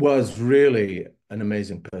 was really an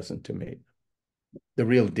amazing person to meet. The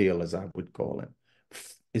real deal, as I would call him.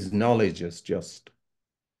 His knowledge is just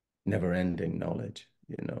never-ending knowledge,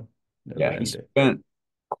 you know, Yeah. never He ending. spent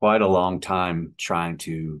quite a long time trying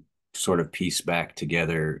to sort of piece back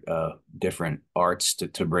together different arts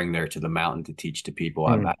to bring there to the mountain to teach to people.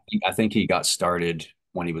 Mm. I think he got started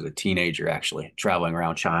when he was a teenager, actually, traveling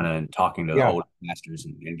around China and talking to the Yeah. old masters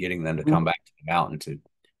and getting them to come Mm. back to the mountain to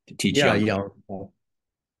teach Yeah, young yeah. people,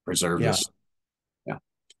 preserve Yeah. this. Yeah.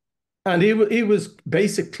 And he was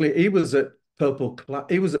basically he was at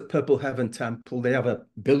Purple Heaven Temple. They have a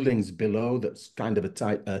buildings below that's kind of a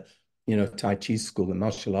Tai Chi school, a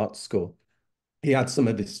martial arts school. He had some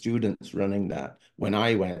of his students running that when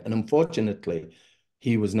I went, and unfortunately,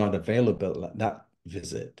 he was not available at that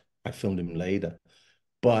visit. I filmed him later,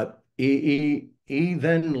 but he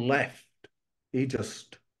then left. He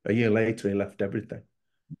just a year later he left everything.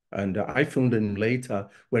 And I filmed him later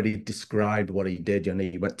where he described what he did. You know,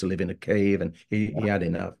 he went to live in a cave and he had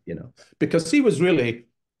enough, you know, because he was really,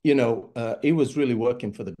 he was really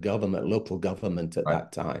working for the government, local government at Right.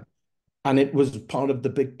 that time. And it was part of the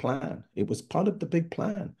big plan. It was part of the big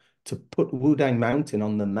plan to put Wudang Mountain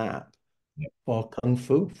on the map Yeah. for Kung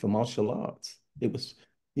Fu, for martial arts. It was,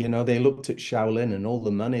 they looked at Shaolin and all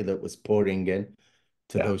the money that was pouring in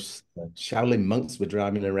to Yeah. those Shaolin monks were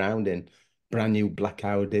driving around in brand new black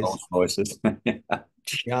Audis. Rolls Royces. Yeah.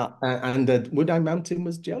 Yeah, and Wudang Mountain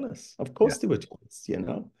was jealous. Of Yeah. course they were jealous,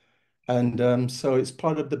 And so it's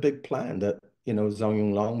part of the big plan that, Zhang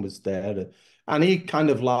Yonglong was there. And he kind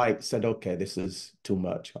of like said, okay, this is too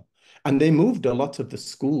much. And they moved a lot of the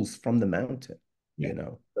schools from the mountain, Yeah.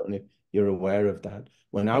 Don't know if you're aware of that.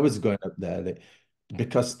 When I was going up there,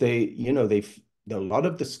 because a lot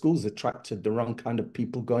of the schools attracted the wrong kind of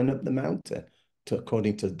people going up the mountain,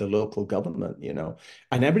 according to the local government,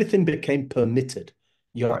 and everything became permitted.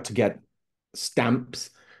 You had Right. to get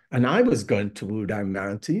stamps. And I was going to Wudang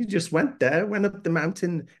Mountain. You just went there, went up the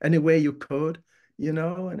mountain anywhere you could,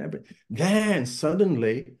 and everything. Then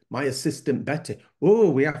suddenly my assistant Betty,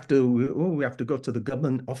 we have to go to the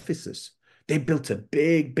government offices. They built a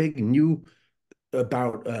big, big new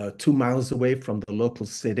about 2 miles away from the local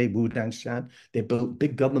city, Wudangshan. They built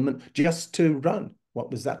big government just to run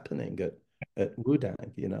what was happening at Wudang,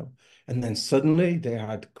 And then suddenly they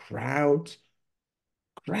had crowds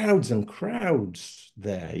and crowds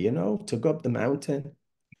there, to go up the mountain.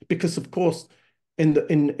 Because of course,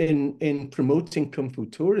 in promoting Kung Fu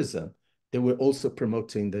tourism, they were also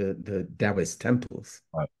promoting the Taoist temples.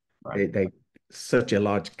 Right. Right. They such a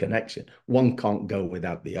large connection. One can't go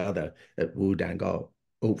without the other at Wudang, or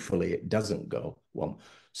hopefully it doesn't go one.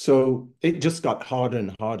 So it just got harder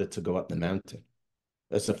and harder to go up the mountain.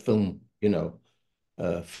 As a film,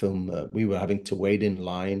 we were having to wait in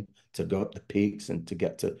line to go up the peaks and to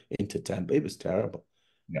get into temple. It was terrible.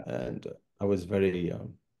 Yeah. And I was very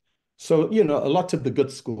so a lot of the good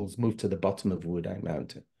schools moved to the bottom of Wudang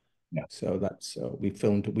Mountain. Yeah. So that's we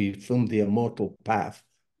filmed The Immortal Path,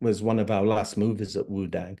 was one of our last movies at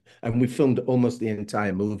Wudang, and we filmed almost the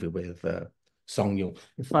entire movie with Song Yung.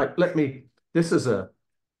 In fact, this is a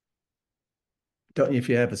don't know if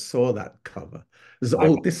you ever saw that cover.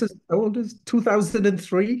 This is old as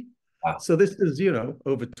 2003. Wow. So this is,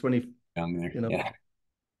 over 20, Young there. you know, Yeah.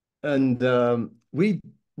 and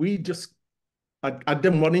we just I'd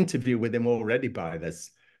done one interview with him already by this.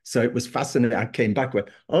 So it was fascinating. I came back with,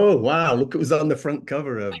 oh wow, look, it was on the front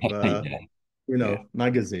cover of Yeah. Yeah.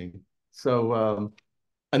 magazine. So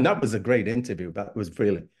and that was a great interview. That was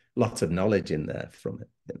really lots of knowledge in there from it.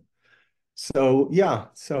 So yeah,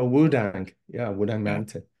 so Wudang Yeah.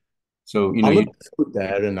 Mountain. So, I you, love the food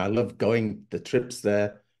there, and I love going the trips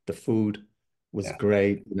there. The food was yeah.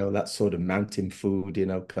 great, that sort of mountain food,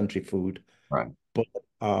 country food. Right. But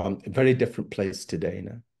a very different place today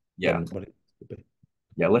now Yeah. than what it used to be.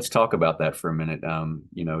 Yeah, let's talk about that for a minute.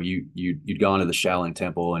 You'd gone to the Shaolin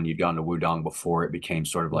Temple and you'd gone to Wudong before it became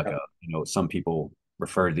sort of like some people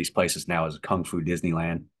refer to these places now as Kung Fu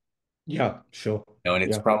Disneyland. Yeah, sure. And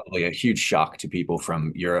it's Yeah. probably a huge shock to people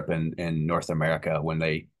from Europe and North America when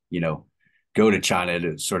they, go to China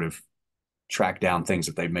to sort of track down things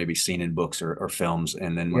that they've maybe seen in books or films.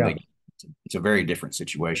 And then when Yeah. they, it's a very different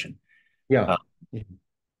situation. Yeah. Uh,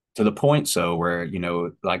 to the point, so where,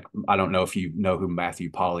 like, I don't know if you know who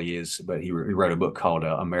Matthew Polly is, but he wrote a book called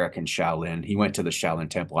American Shaolin. He went to the Shaolin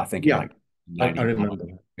Temple, I think in Yeah. like I 99. remember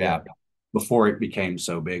that. Yeah. Yeah. Before it became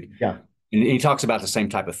so big. Yeah. And he talks about the same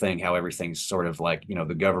type of thing, how everything's sort of like,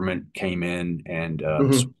 the government came in and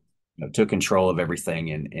Hmm. took control of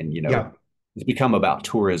everything, and Yeah. it's become about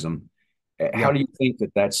tourism. How Yeah. do you think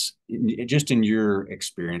that that's just in your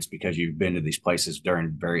experience, because you've been to these places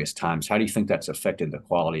during various times? How do you think that's affected the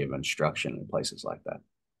quality of instruction in places like that?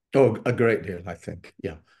 Oh, a great deal, I think.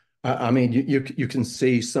 Yeah. I mean, you can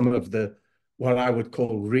see some of the what I would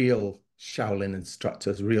call real Shaolin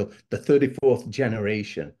instructors, real the 34th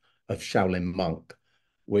generation of Shaolin monk,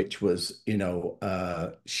 which was,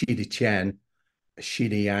 Shidi Chen,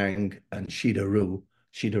 Shidi Yang, and Shida Ru.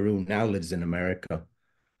 Shida Ru now lives in America.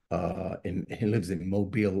 He lives in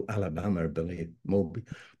Mobile, Alabama, I believe. Mobile.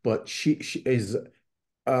 But she is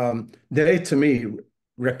they to me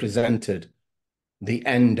represented the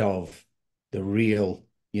end of the real,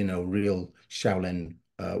 real Shaolin,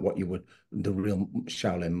 the real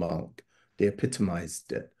Shaolin monk. They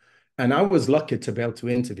epitomized it. And I was lucky to be able to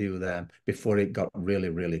interview them before it got really,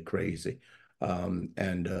 really crazy.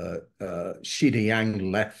 Shidi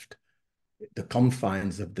Yang left the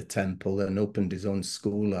confines of the temple and opened his own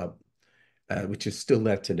school up, which is still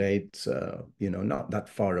there today. It's, not that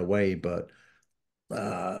far away, but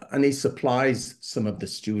and he supplies some of the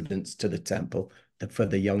students to the temple for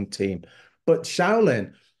the young team. But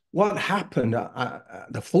Shaolin, what happened?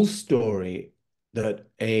 The full story that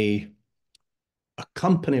a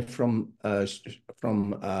company from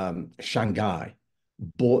Shanghai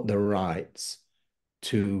bought the rights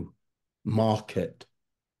to market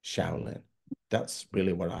Shaolin. That's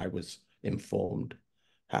really what I was informed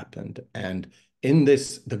happened. And in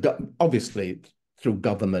this, obviously through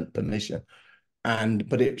government permission,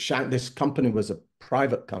 but this company was a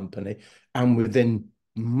private company, and within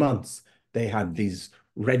months they had these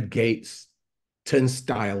red gates,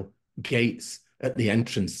 turnstile gates at the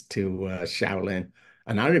entrance to Shaolin.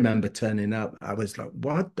 And I remember turning up. I was like,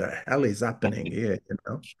 "What the hell is happening here?"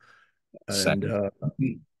 And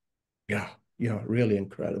yeah, yeah, really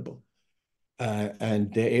incredible.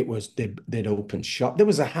 And they'd opened shop. There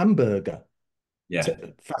was a Yeah.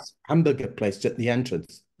 fast hamburger place at the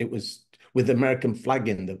entrance. It was with the American flag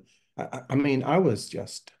in them. I mean, I was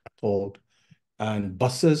just appalled. And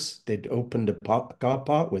buses, they'd opened a car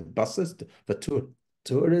park with buses for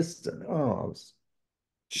tourists. And oh, I was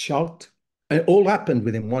shocked. And it all happened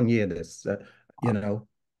within 1 year. You know,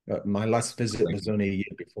 my last visit was only a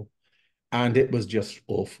year before. And it was just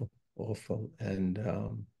awful, awful. And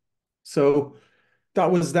so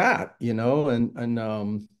that was that,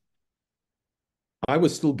 and I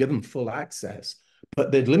was still given full access,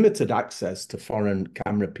 but they'd limited access to foreign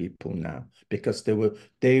camera people now because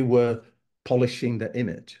they were polishing the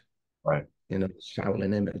image, Right.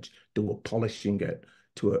 Shaolin image. They were polishing it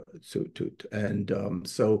and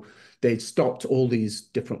so they stopped all these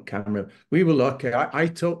different camera. We were lucky. I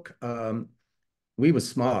took we were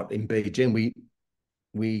smart in Beijing.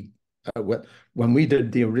 We when we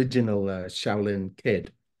did the original Shaolin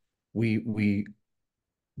Kid, we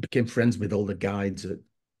became friends with all the guides at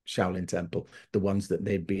Shaolin Temple, the ones that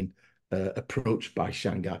they'd been approached by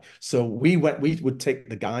Shanghai. So we would take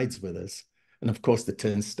the guides with us. And of course, the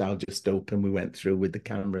turnstile just opened. We went through with the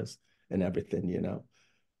cameras and everything.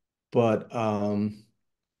 But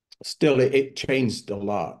still, it changed a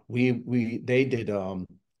lot. They did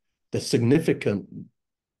the significant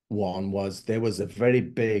one was there was a very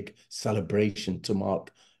big celebration to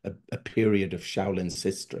mark a period of Shaolin's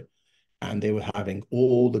history, and they were having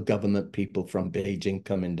all the government people from Beijing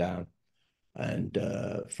coming down, and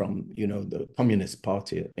from the Communist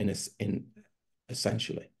Party in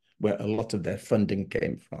essentially where a lot of their funding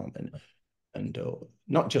came from, and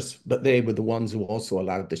not just, but they were the ones who also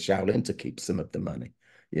allowed the Shaolin to keep some of the money,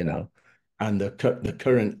 you Yeah. know. And the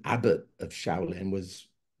current abbot of Shaolin was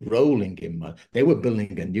rolling in money. They were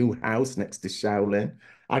building a new house next to Shaolin.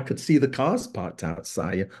 I could see the cars parked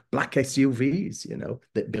outside, black SUVs,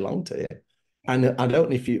 that belonged to it. And I don't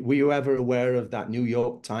know if were you ever aware of that New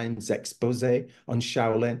York Times expose on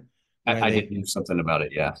Shaolin, where I did they know something about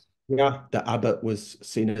it. Yeah. yeah, the abbot was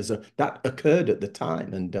seen as that occurred at the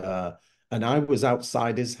time, and I was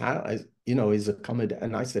outside his house, his accommodation,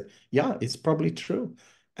 and I said, yeah, it's probably true,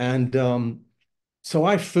 and so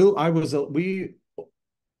I feel I was we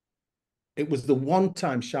It was the one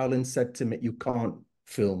time Shaolin said to me, you can't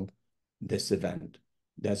film this event.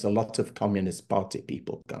 There's a lot of Communist Party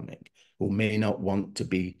people coming who may not want to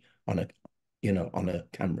be on a, on a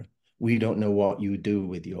camera. We don't know what you do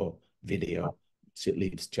with your video once it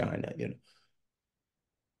leaves China.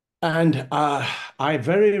 And I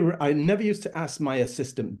never used to ask my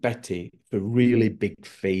assistant Betty for really big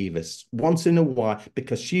favors. Once in a while,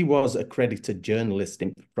 because she was accredited journalist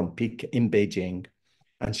from in Beijing,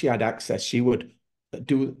 and she had access. She would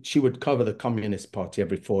cover the Communist Party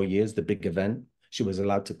every 4 years, the big event. She was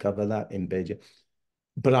allowed to cover that in Beijing.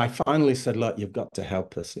 But I finally said, look, you've got to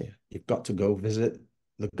help us here. You've got to go visit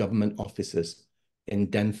the government offices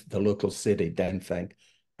in the local city, Denfeng,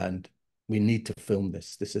 and we need to film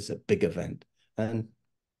this. This is a big event. And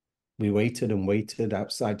we waited and waited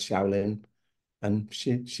outside Shaolin, and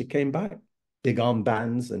she came back, big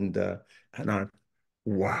armbands, and I,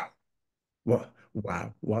 wow, what,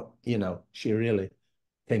 she really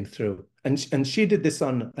came through. And she did this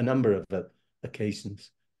on a number of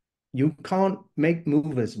occasions. You can't make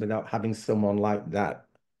movies without having someone like that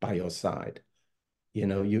by your side.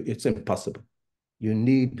 It's impossible. You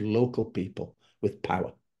need local people with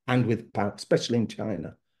power, especially in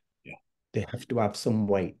China. Yeah. They have to have some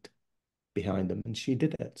weight behind them, and she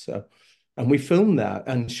did it. So, and we filmed that,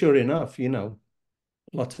 and sure enough,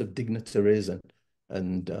 lots of dignitaries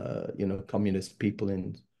and communist people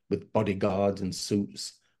with bodyguards and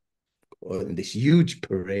suits in this huge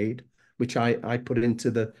parade, which I put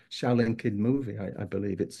into the Shaolin Kid movie. I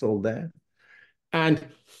believe it's all there. And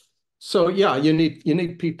so yeah, you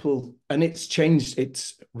need people, and it's changed.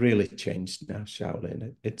 It's really changed now,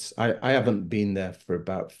 Shaolin. I haven't been there for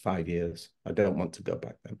about 5 years. I don't want to go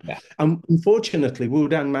back there. Yeah. And unfortunately,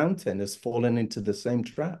 Wudang Mountain has fallen into the same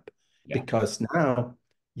trap Yeah. because now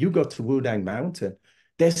you go to Wudang Mountain,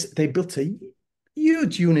 they built a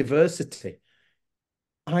huge university.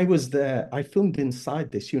 I was there. I filmed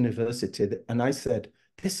inside this university, and I said,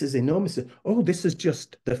 "This is enormous." Oh, this is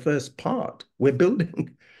just the first part. We're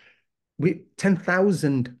building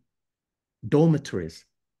 10,000 dormitories.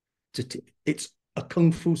 It's a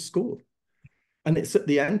kung fu school, and it's at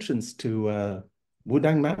the entrance to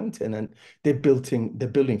Wudang Mountain, and they're building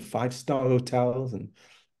 5-star hotels,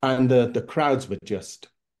 and the crowds were just,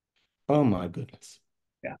 oh my goodness.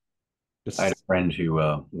 Yeah. I had a Just, friend who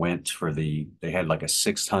went they had like a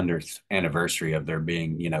 600th anniversary of there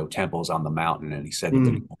being, temples on the mountain. And he said that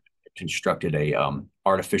they mm, constructed a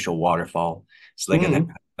artificial waterfall so they could have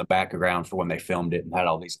mm, the background for when they filmed it and had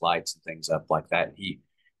all these lights and things up like that. He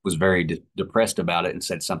was very depressed about it and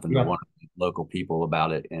said something to yeah, one of the local people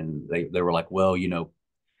about it. And they were like, well,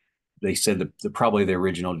 they said that probably the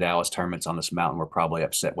original Taoist hermits on this mountain were probably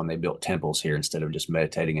upset when they built temples here instead of just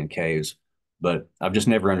meditating in caves. But I've just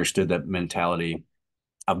never understood that mentality.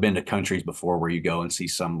 I've been to countries before where you go and see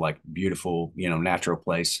some like beautiful, natural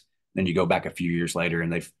place. Then you go back a few years later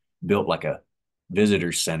and they've built like a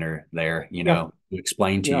visitor center there, yeah, to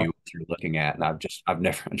explain to yeah. you what you're looking at. And I've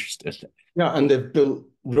never understood it. Yeah, and they've built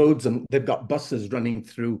roads and they've got buses running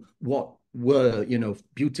through what were,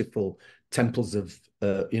 beautiful temples of,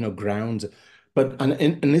 grounds. But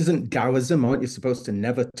and isn't Taoism, aren't you supposed to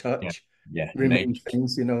never Yeah. touch Yeah. remain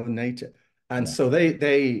things, nature? And Yeah. so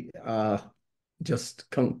they just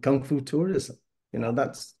kung fu tourism,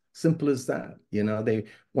 that's simple as that. They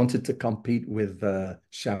wanted to compete with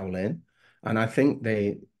Shaolin, and I think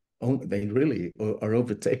they really are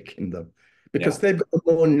overtaking them Yeah. because they've got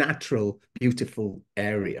a more natural, beautiful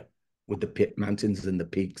area with the pit mountains and the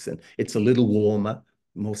peaks, and it's a little warmer,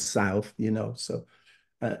 more south, So,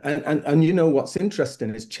 and what's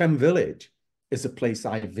interesting is Chem Village is a place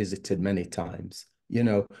I visited many times,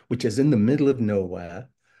 which is in the middle of nowhere,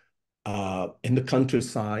 in the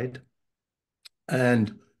countryside,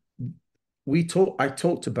 and I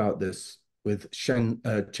talked about this with Chen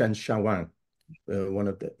Shaowang, one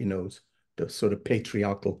of the sort of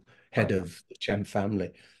patriarchal head Right. of the Chen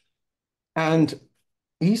family. And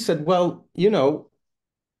he said, well,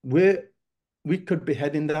 we're we could be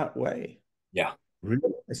heading that way. Yeah.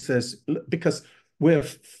 Really? It says, because we're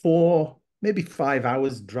maybe 5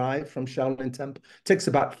 hours drive from Shaolin Temple. It takes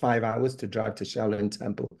about 5 hours to drive to Shaolin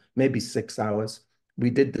Temple, maybe 6 hours. We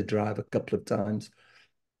did the drive a couple of times.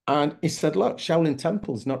 And he said, look, Shaolin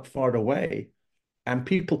Temple's not far away. And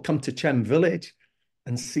people come to Chen Village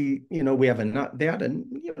and see, they had a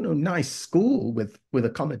nice school with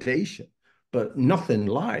accommodation, but nothing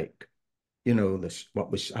like,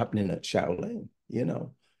 what was happening at Shaolin.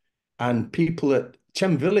 And people at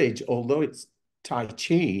Chen Village, although it's Tai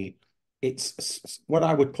Chi, it's what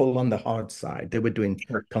I would call on the hard side. They were doing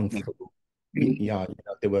Sure. kung Yeah. fu. Yeah,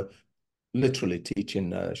 they were. literally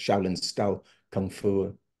teaching Shaolin style kung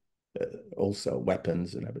fu, also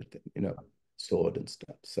weapons and everything, sword and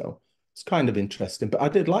stuff. So it's kind of interesting. But I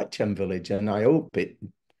did like Chen Village, and I hope it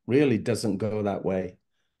really doesn't go that way.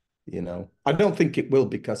 I don't think it will,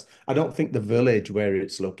 because I don't think the village where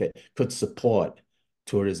it's located could support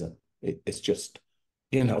tourism. It's just,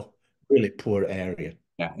 Yeah. really poor area.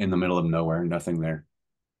 Yeah. In the middle of nowhere, nothing there.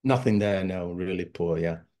 Nothing there, no, really poor.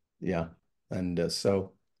 Yeah. Yeah. And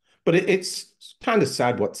but it's kind of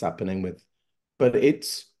sad what's happening but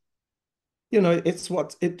it's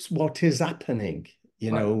what is happening,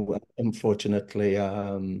 Right. unfortunately.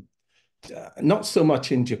 Not so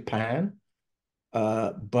much in Japan,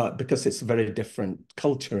 but because it's a very different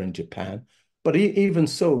culture in Japan. But even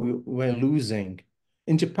so, we're losing.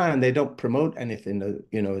 In Japan, they don't promote anything,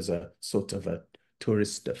 as a sort of a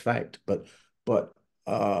tourist effect. But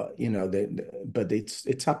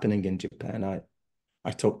it's happening in Japan.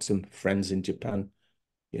 I talk to some friends in Japan,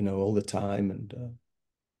 all the time, and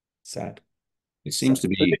sad. It seems Sad.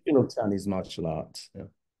 to be, Traditional Chinese martial arts. Yeah.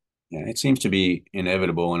 yeah, it seems to be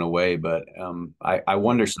inevitable in a way, but I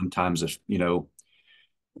wonder sometimes if,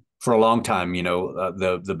 for a long time,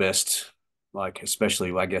 the best, like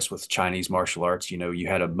especially I guess with Chinese martial arts, you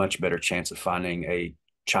had a much better chance of finding a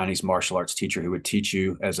Chinese martial arts teacher who would teach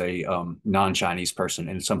you as a non-Chinese person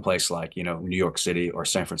in some place like New York City or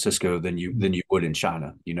San Francisco than you would in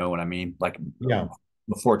China. You know what I mean? Like Yeah.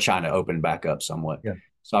 before China opened back up somewhat. Yeah.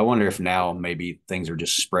 So I wonder if now maybe things are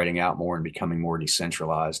just spreading out more and becoming more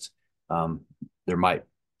decentralized. Um, there might,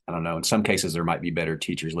 I don't know, in some cases there might be better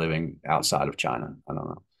teachers living outside of China. I don't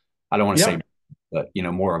know. I don't want to say, Yeah.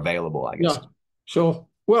 but more available, I guess. Yeah. Sure.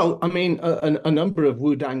 Well, I mean, a number of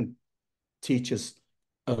Wudang teachers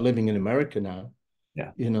are living in America now,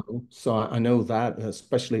 Yeah, so I know that,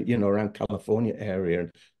 especially, around California area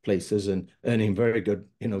and places, and earning very good,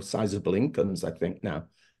 sizable incomes, I think now,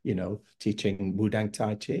 teaching Wudang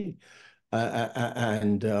Tai Chi.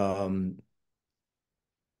 And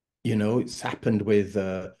it's happened with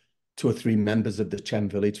two or three members of the Chen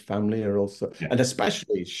Village family are also, yeah, and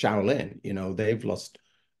especially Shaolin, they've lost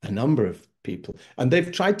a number of people. And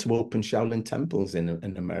they've tried to open Shaolin temples in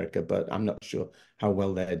America, but I'm not sure how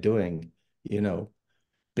well they're doing, yeah.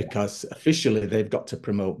 because officially they've got to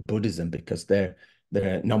promote Buddhism because they're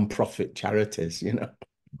non-profit charities.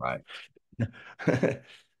 Right.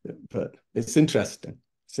 But it's interesting.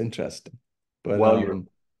 It's interesting. But While you're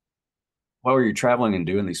while you're traveling and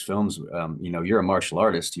doing these films, you're a martial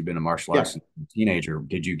artist. You've been a martial yeah, artist since a teenager.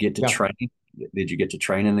 Did you get to yeah. train? Did you get to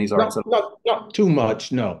train in these arts? Not too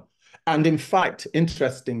much, no. And in fact,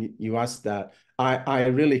 interesting you asked that. I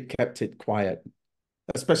really kept it quiet,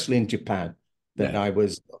 especially in Japan, that Yeah, I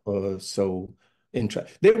was so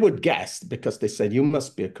interested. They would guess because they said you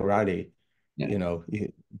must be a karate, yeah,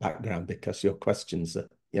 background, because your questions are,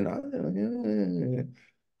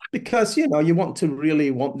 because you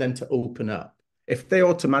want them to open up. If they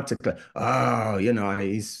automatically, oh,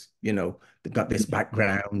 he's, they've got this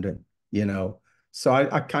background, and so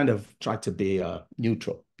I kind of try to be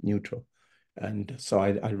neutral. And so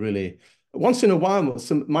I really, once in a while,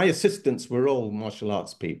 my assistants were all martial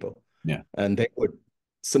arts people, yeah. and they would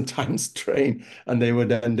sometimes train, and they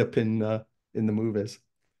would end up in the movies.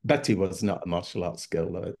 Betty was not a martial arts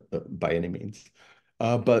girl, by any means.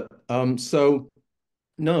 So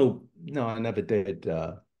no, no, I never did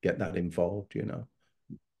get that involved.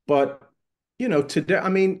 But, today, I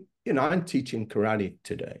mean, I'm teaching karate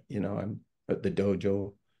today. I'm at the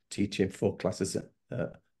dojo teaching 4 classes,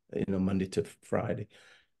 Monday to Friday.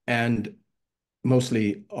 And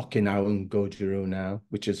mostly Okinawan Goju-Ryu now,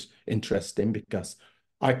 which is interesting because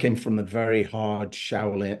I came from a very hard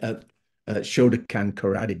Shotokan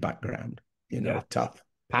karate background, Yeah, tough,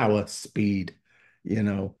 power, speed, you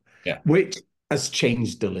know, yeah, which has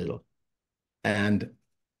changed a little. And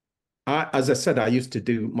as I said, I used to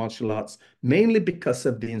do martial arts mainly because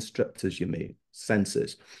of the instructors you meet,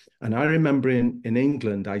 sensors. And I remember in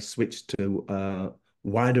England, I switched to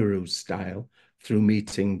Wadaru style through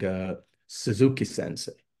meeting Suzuki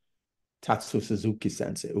Sensei, Tatsu Suzuki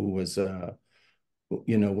Sensei, who was,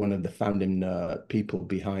 one of the founding people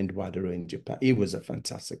behind Wadaru in Japan. He was a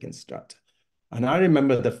fantastic instructor. And I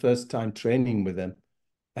remember the first time training with him,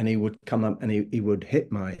 and he would come up and he would hit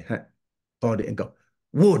my body and go,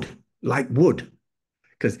 wood, like wood.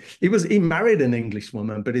 Because he married an English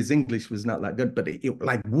woman, but his English was not that good, but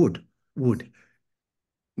like wood,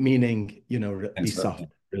 meaning, and be so soft,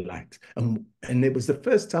 relax. And it was the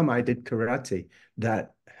first time I did karate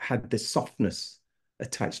that had this softness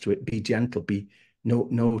attached to it. Be gentle, be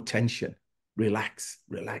no tension, relax.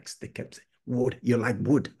 They kept saying, wood, you're like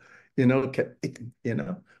wood,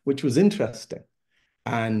 which was interesting.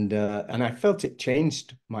 And I felt it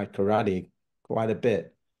changed my karate quite a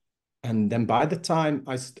bit. And then by the time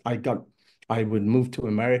I would move to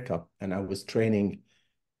America and I was training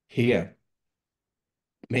here,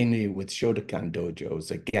 mainly with Shotokan dojos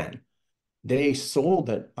again, they saw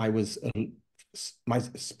that my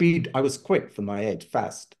speed, I was quick for my age,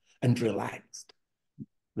 fast and relaxed.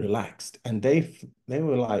 And they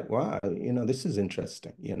were like, wow, this is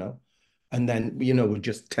interesting, And then, we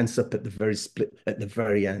just tense up at the very split at the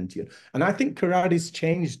very end. And I think karate's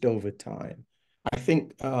changed over time. I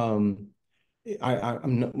think I'm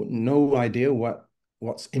no idea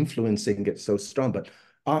what's influencing it so strong, but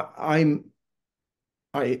I'm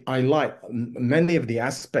I like many of the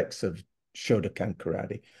aspects of Shotokan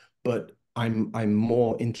karate, but I'm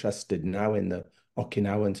more interested now in the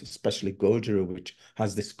Okinawans, especially Goju, which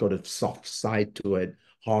has this kind of soft side to it,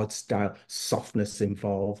 hard style, softness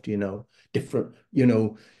involved, different,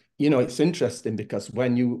 it's interesting because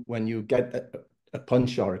when you get a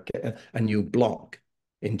punch or and you block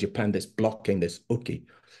in Japan, this blocking, this uki.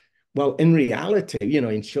 Well, in reality, in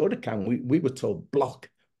Shotokan, we were told block,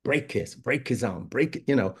 break his arm, break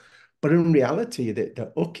it, But in reality,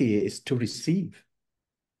 the uki is to receive.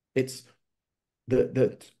 It's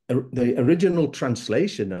the original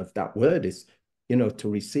translation of that word is, to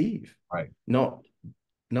receive, Right. not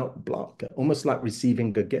block, almost like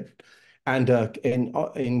receiving a gift. And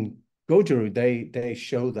in Goju, they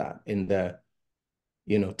show that in their,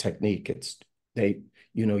 technique. It's they,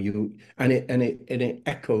 it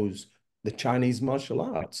echoes the Chinese martial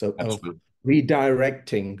arts of Absolutely.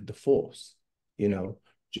 redirecting the force,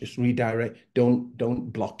 just redirect,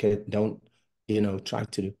 don't block it, don't, try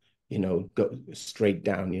to, go straight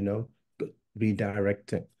down,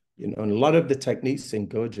 redirect it, and a lot of the techniques in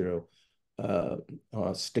Goju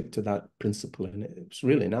stick to that principle, and it's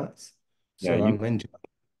really nice. Yeah, So I'm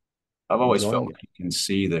I've always felt enjoying it. like you can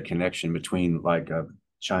see the connection between like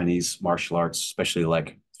Chinese martial arts, especially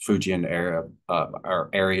like Fujian era or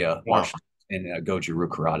area Yeah. martial and Goju-Ryu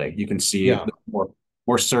karate. You can see it Yeah.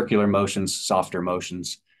 more circular motions, softer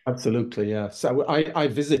motions. Absolutely, yeah. So I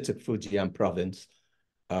visited Fujian province.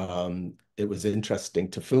 It was interesting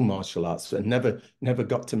to film martial arts and never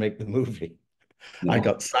got to make the movie. I No,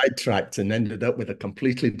 got sidetracked and ended up with a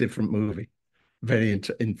completely different movie.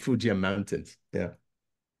 In Fujian Mountains. Yeah.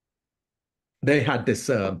 They had this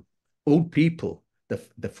old people,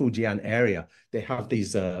 the Fujian area, they have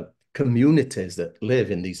these communities that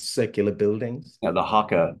live in these circular buildings. yeah, the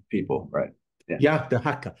Hakka people, right? Yeah, Yeah, the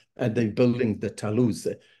Hakka, and the building, the talus.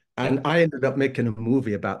 yeah, And I ended up making a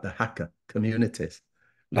movie about the Hakka communities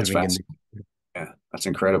that's living in fascinating. Yeah, that's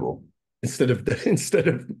incredible. instead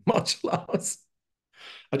of martial arts.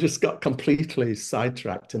 I just got completely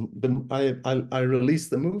sidetracked, and I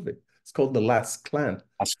released the movie. It's called The Last Clan.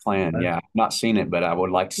 That's Clan. Yeah, I've not seen it, but I would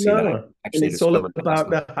like to see that. I No, and actually it's all discovered last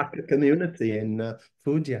about night. the Hakka community in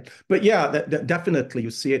Fujian. But yeah, definitely you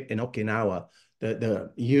see it in Okinawa,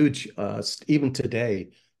 the huge, even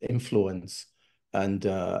today, influence. And,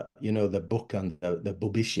 the book and the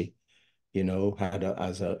Bubishi, had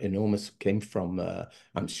as a enormous, came from,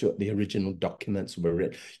 I'm sure the original documents were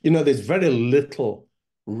written. There's very little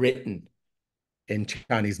written in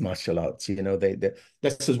Chinese martial arts.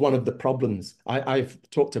 This is one of the problems. I've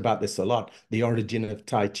talked about this a lot, the origin of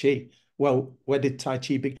Tai Chi. Well, where did Tai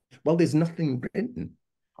Chi begin? Well, there's nothing written.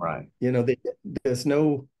 Right. You know, there's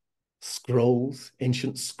no scrolls,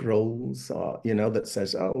 ancient scrolls, that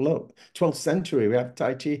says, oh, look, 12th century, we have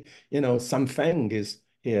Tai Chi, Sam Feng is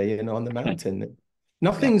here, on the mountain. Yeah.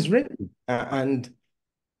 Nothing's written. And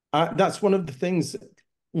that's one of the things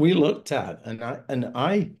we looked at, and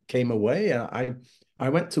I came away. I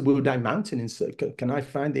went to Wudai Mountain and said, "Can I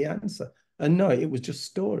find the answer?" And no, it was just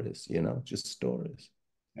stories, just stories.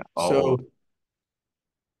 Yeah. So,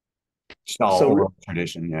 Just all so oral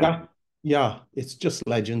tradition. Yeah. yeah, yeah, it's just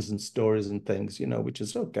legends and stories and things, which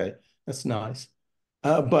is okay. That's nice.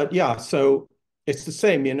 But yeah, so it's the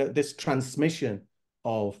same, this transmission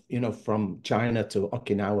of, from China to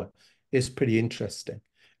Okinawa is pretty interesting.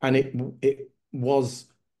 And it was,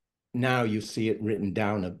 now you see it written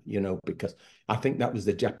down, because I think that was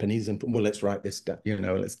the Japanese, and well, let's write this down,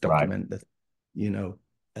 let's Right. document this,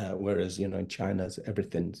 whereas, in China's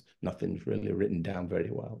nothing's really written down very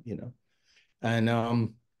well,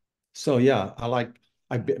 And so yeah,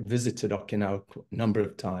 I visited Okinawa a number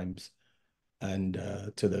of times, and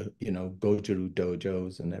to the, Goju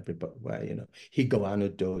dojos and everybody where, Higoano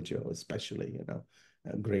dojo, especially,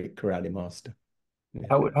 a great karate master. Yeah.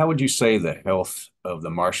 How would you say the health of the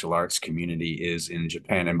martial arts community is in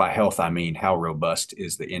Japan? And by health, I mean how robust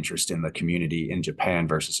is the interest in the community in Japan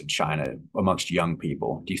versus in China amongst young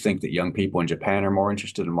people? Do you think that young people in Japan are more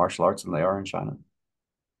interested in martial arts than they are in China?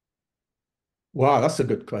 Wow, that's a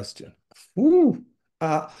good question. Ooh.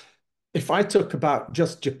 Uh, if I talk about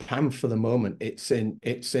just Japan for the moment, it's in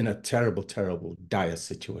a terrible, terrible, dire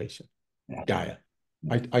situation. Yeah, Dire.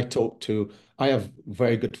 I have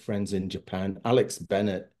very good friends in Japan. Alex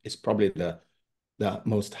Bennett is probably the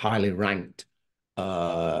most highly ranked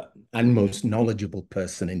uh, and most knowledgeable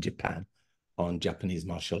person in Japan on Japanese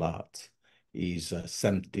martial arts. He's a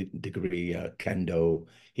seventh degree kendo.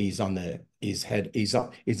 He's one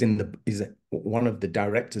of the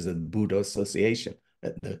directors of the Buddha Association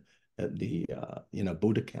at the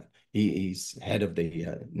Budokan. He's head of the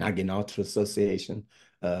Naginata Association.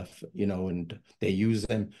 And they use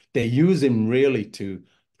him really to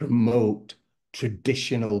promote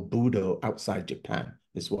traditional Budo outside Japan,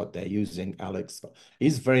 is what they're using Alex for.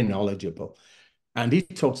 He's very knowledgeable. And he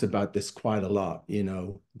talks about this quite a lot,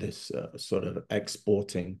 this sort of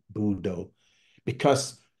exporting Budo,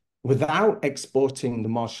 because without exporting the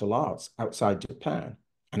martial arts outside Japan,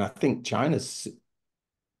 and I think China's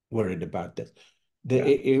worried about this, yeah,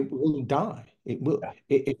 it will die. It will. yeah,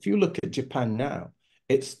 If you look at Japan now,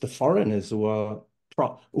 it's the foreigners who are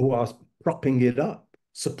propping it up,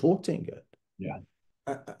 supporting it. yeah,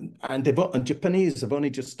 Uh, and Japanese have only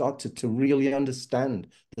just started to really understand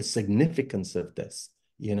the significance of this,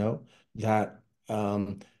 that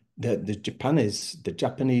um, the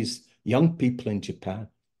Japanese young people in Japan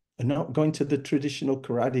are not going to the traditional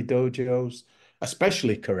karate dojos,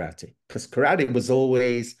 especially karate, because karate was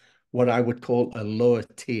always what I would call a lower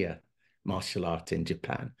tier martial art in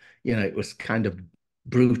Japan. It was kind of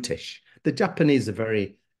brutish. The Japanese are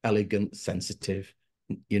very elegant, sensitive,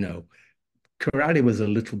 you know, karate was a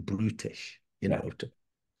little brutish, yeah.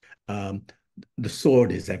 um, the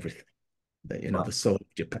sword is everything, Right. the sword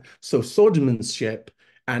of Japan. So swordsmanship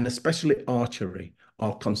and especially archery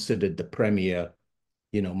are considered the premier,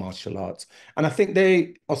 martial arts. And I think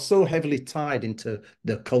they are so heavily tied into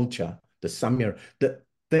the culture, the samurai, that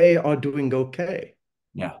they are doing okay.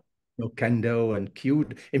 Yeah, Kendo and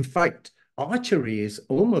Kyudo. In fact, archery is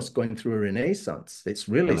almost going through a renaissance. It's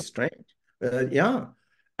really really. strange. Yeah.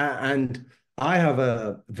 And I have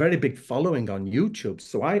a very big following on YouTube.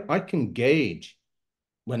 So I can gauge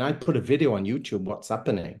when I put a video on YouTube what's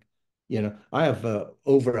happening. I have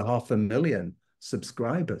over 500,000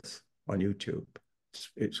 subscribers on YouTube.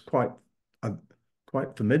 It's uh,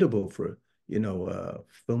 quite formidable for,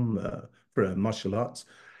 film, for martial arts.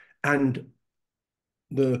 And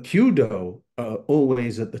the Kudo are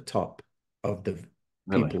always at the top of the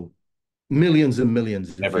Really. people, millions and millions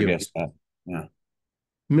of Never views, guessed that. Yeah.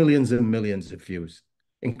 millions and millions of views.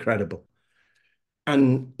 Incredible.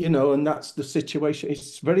 And that's the situation.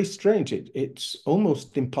 It's very strange. It's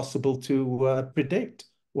almost impossible to predict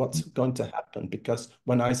what's going to happen, because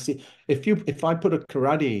when I see, if I put a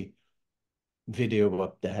karate video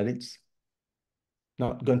up there, it's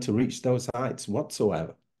not going to reach those heights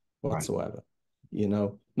whatsoever, Right. whatsoever.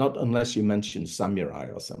 Not unless you mention samurai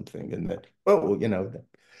or something, and that, well,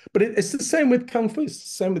 but it's the same with kung fu. It's the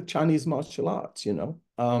same with Chinese martial arts.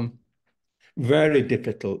 Very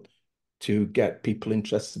difficult to get people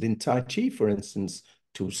interested in Tai Chi, for instance.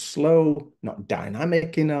 Too slow, not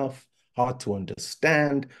dynamic enough, hard to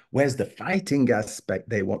understand. Where's the fighting aspect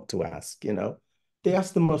they want to ask? They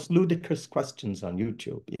ask the most ludicrous questions on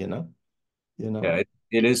YouTube. You Yeah, know.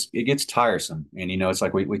 it gets tiresome. And it's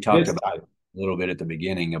like we talked It's about tight. a little bit at the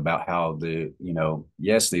beginning about how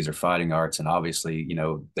yes, these are fighting arts and obviously,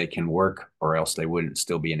 they can work or else they wouldn't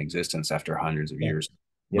still be in existence after hundreds of Yeah. years.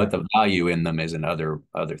 But Yeah. the value in them is in other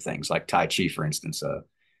things, like Tai Chi, for instance.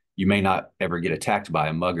 You may not ever get attacked by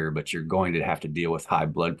a mugger, but you're going to have to deal with high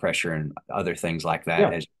blood pressure and other things like that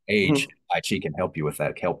Yeah. as you age. Mhm. Tai Chi can help you with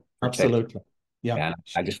that, help protect you. Absolutely. Yeah. And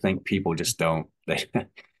I just think people just don't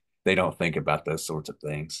they don't think about those sorts of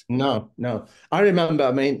things. No, no. I remember,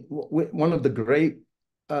 I mean, one of the great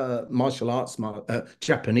martial arts,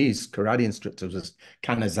 Japanese karate instructors was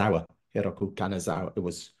Kanazawa, Hiroku Kanazawa. It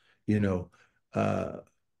was, you know, uh,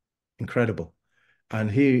 incredible.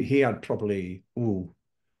 And he had probably,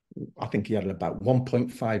 I think he had about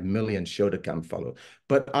 1.5 million Shotokan followers.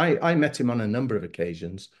 But I met him on a number of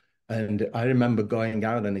occasions. And I remember going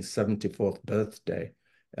out on his 74th birthday.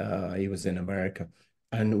 He was in America.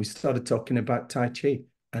 And we started talking about Tai Chi.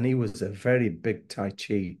 And he was a very big Tai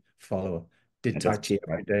Chi follower. Did It Tai doesn't Chi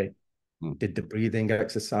surprise every day, me. did the breathing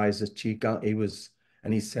exercises, Qigong.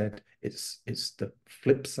 And he said, it's the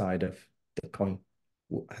flip side of the coin.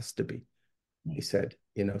 It has to be. He said,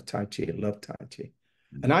 Tai Chi, I love Tai Chi.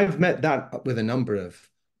 And I've met that with a number of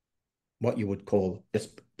what you would call,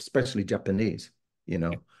 especially Japanese, you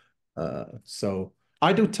know. So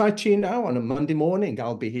I do Tai Chi now on a Monday morning.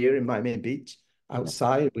 I'll be here in Miami Beach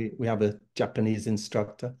outside. We have a Japanese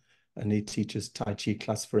instructor and he teaches Tai Chi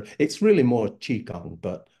class for it's really more Qigong,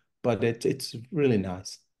 but it's really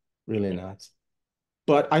nice, really nice.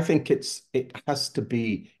 But I think it has to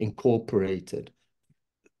be incorporated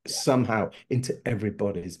Yeah, somehow into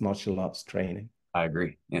everybody's martial arts training. I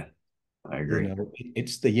agree. Yeah, I agree.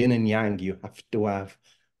 It's the yin and yang. You have to have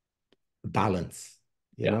balance,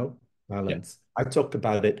 you Yeah, know, yeah, balance. I talk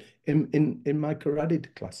about it in my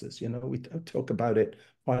karate classes, we talk about it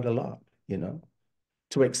quite a lot,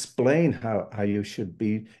 to explain how you should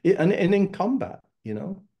be and in combat,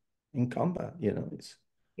 in combat, it's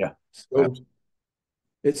yeah. so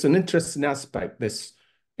it's an interesting aspect, this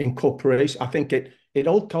incorporation. I think it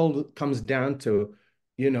all comes down to,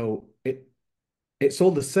 it's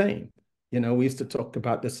all the same. We used to talk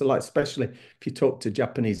about this a lot, especially if you talk to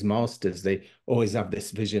Japanese masters, they always have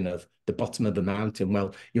this vision of the bottom of the mountain.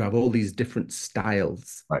 Well, you have all these different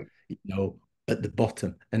styles, Right, at the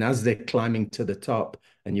bottom. And as they're climbing to the top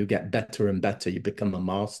and you get better and better, you become a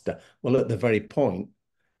master. Well, at the very point,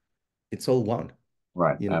 it's all one,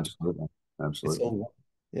 right. you know, Absolutely, it's absolutely. all one.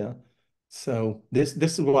 Yeah. So this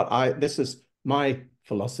is my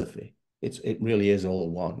philosophy. It really is all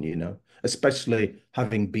one, especially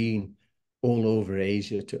having been all over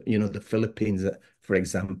Asia to, the Philippines, for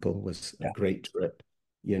example, was a Yeah, great trip.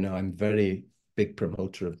 I'm very big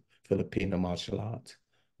promoter of Filipino martial arts.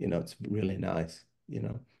 It's really nice,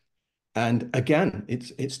 And again,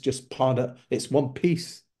 it's just it's one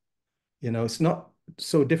piece, it's not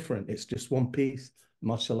so different. It's just one piece,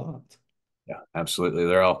 martial art. yeah. Absolutely.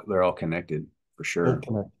 They're all connected for All sure.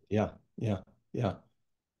 connected. Yeah, yeah, yeah.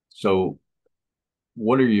 So,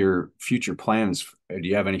 what are your future plans? Do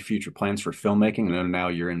you have any future plans for filmmaking? I know now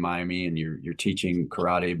you're in Miami and you're teaching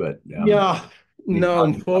karate, but Yeah, any no, projects coming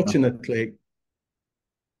up? unfortunately,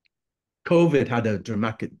 COVID had a Ah,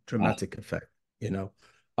 dramatic effect,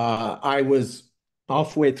 I was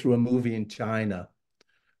halfway through a movie in China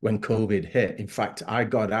when COVID hit. In fact, I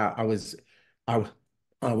got out. I,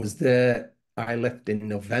 I was there. I left in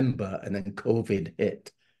November, and then COVID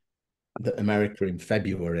hit America in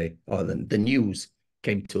February, or the news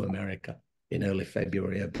came to America in early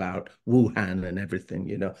February about Wuhan and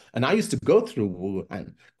everything, And I used to go through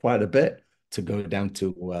Wuhan quite a bit to go down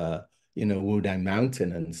to Wudang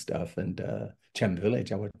Mountain and stuff and Chen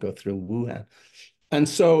Village. I would go through Wuhan. And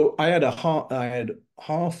so I had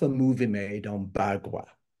half a movie made on Bagua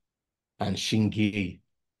and Xingyi,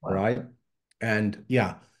 wow. right? And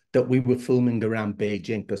yeah, that we were filming around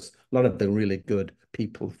Beijing because a lot of the really good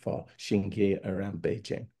people for Xingyi are around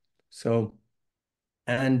Beijing. So,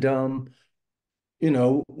 and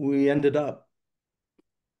we ended up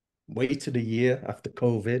waited a year after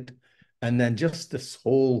COVID, and then just this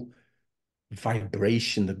whole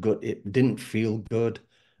vibration, the good, it didn't feel good.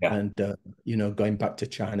 Yeah, And, going back to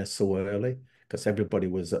China so early because everybody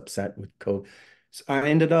was upset with COVID. So I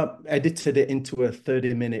ended up edited it into a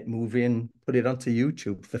 30-minute movie and put it onto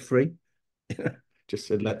YouTube for free. Just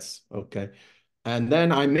said, okay. And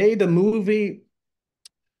then I made a movie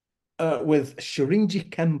with Shirinji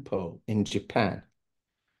Kempo in Japan.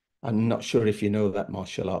 I'm not sure if you know that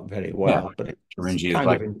martial art very yeah. well, but it's Chirinji is kind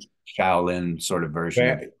like of Shaolin sort of version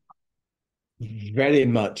of. very, very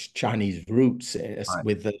much Chinese roots Right.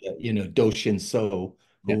 with Do Shin So,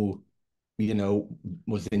 Yeah. who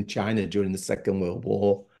was in China during the Second World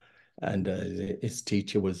War, and his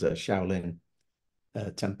teacher was a Shaolin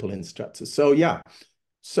temple instructor. So yeah,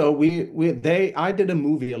 so I did a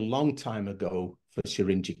movie a long time ago for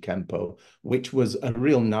Shirinji Kempo, which was a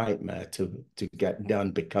real nightmare to get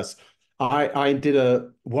done because I did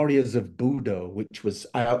a Warriors of Budo, which was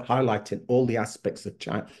highlighting all the aspects of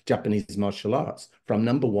Japanese martial arts from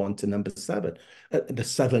number 1 to number 7, the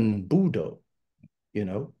 7 Budo, you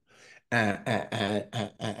know,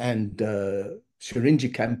 and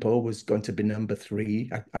Shirinji Kempo was going to be number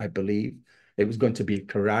 3, I believe. It was going to be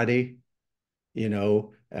karate,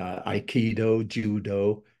 Aikido,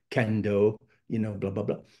 Judo, Kendo, blah, blah,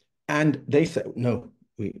 blah. And they said, no,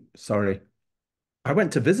 sorry. I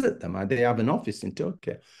went to visit them. They have an office in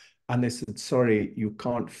Tokyo. And they said, sorry, you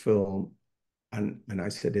can't film. And I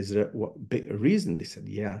said, is there what big reason? They said,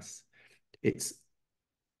 yes. It's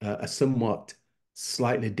a somewhat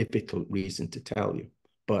slightly difficult reason to tell you,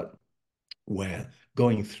 but we're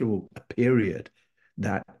going through a period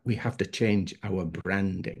that we have to change our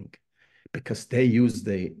branding because they use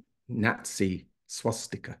the Nazi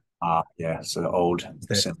swastika Ah, yeah. So the old as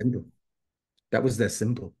their symbol. symbol. That was their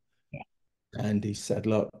symbol. Yeah. And he said,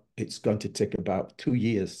 look, it's going to take about 2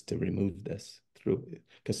 years to remove this through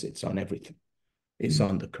because it's on everything. It's Mm.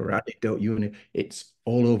 on the karate do unit. It's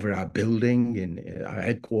all over our building in our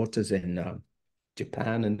headquarters in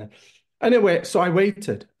Japan. And anyway, so I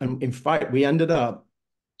waited. And in fact, we ended up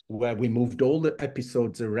where we moved all the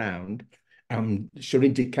episodes around.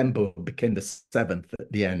 Shorinji Kembo became the seventh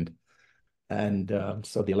at the end. And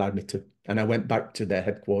so they allowed me to, and I went back to their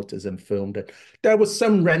headquarters and filmed it. There was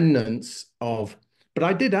some remnants of, but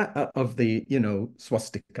I did of the,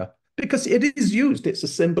 swastika because it is used. It's a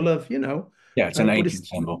symbol of, Yeah, it's an ancient Buddhist,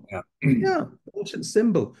 symbol. Yeah. yeah, ancient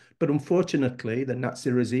symbol. But unfortunately, the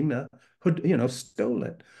Nazi regime had, stole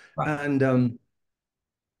it. Right. And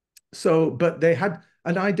so, but they had,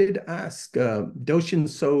 and I did ask Doshin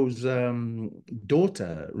So's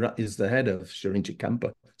daughter is the head of Shorinji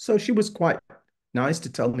Kampa. So she was quite nice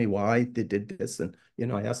to tell me why they did this. And,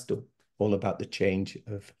 I asked her all about the change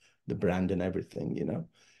of the brand and everything.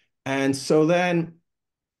 And so then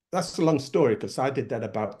that's a long story because I did that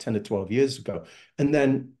about 10 or 12 years ago. And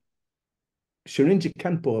then Shorinji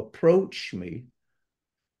Kempo approached me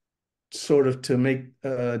sort of to make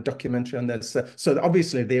a documentary on this. So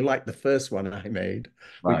obviously they liked the first one I made,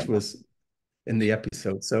 which Right. was in the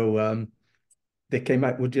episode. So they came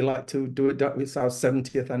out, would you like to do it? It's our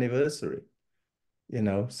 70th anniversary,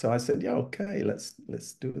 So I said, yeah, okay, let's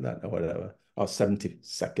do that or whatever. Our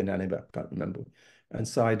 72nd anniversary, I can't remember. And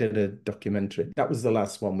so I did a documentary. That was the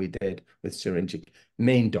last one we did with Syringic,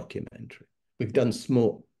 main documentary. We've done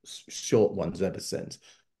small, short ones ever since.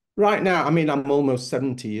 Right now, I mean, I'm almost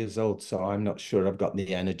 70 years old, so I'm not sure I've got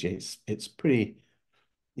the energy. It's pretty,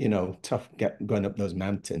 tough going up those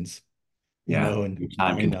mountains, Yeah. in Your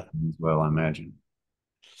time China. consuming as well, I imagine.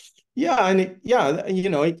 Yeah, and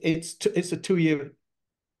it's a 2 year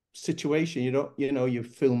situation. You're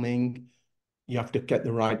filming, you have to get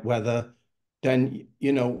the right weather. Then,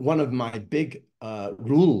 one of my big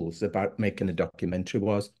rules about making a documentary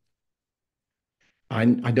was I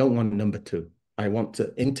don't want number two. I want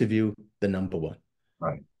to interview the number one.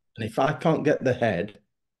 Right. And if I can't get the head,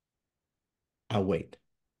 I'll wait.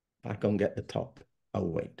 If I can't get the top, I'll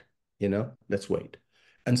wait. Let's wait.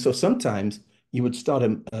 And so sometimes you would start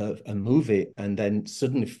a movie and then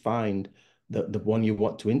suddenly find that the one you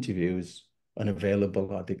want to interview is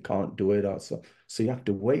unavailable or they can't do it or so you have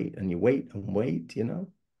to wait and you wait and wait.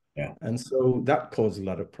 Yeah. And so that caused a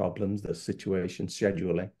lot of problems, the situation,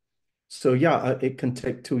 scheduling. So yeah, it can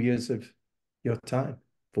take 2 years of your time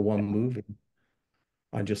for one movie.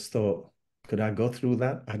 I just thought, could I go through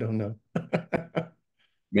that? I don't know.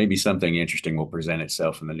 Maybe something interesting will present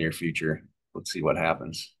itself in the near future. Let's see what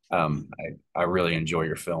happens. I really enjoy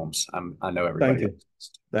your films. I know Thank everybody you.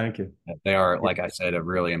 else. Thank you. They are, Yeah. like I said, a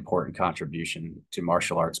really important contribution to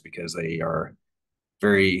martial arts because they are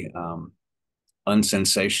very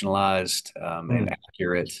unsensationalized and Mm.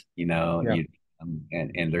 accurate. Yeah.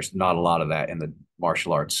 And there's not a lot of that in the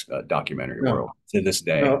martial arts documentary No, world to this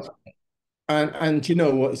day. no. And you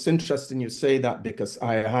know what? It's interesting you say that because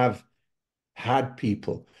I have had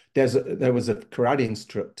people. There was a karate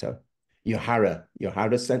instructor,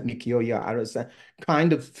 Yohara sent Mikio Yohara sent,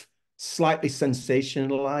 kind of slightly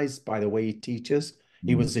sensationalized by the way he teaches.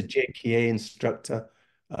 He Mm. was a JKA instructor,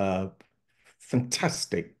 uh,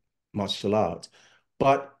 fantastic martial arts,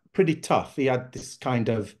 but pretty tough. He had this kind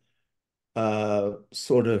of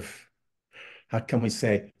sort of, how can we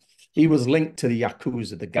say, he was linked to the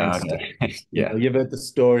Yakuza, the gangster. Okay. Yeah. You've heard the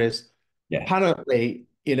stories. Yeah. Apparently,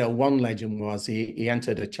 one legend was he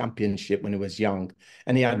entered a championship when he was young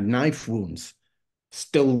and he had knife wounds.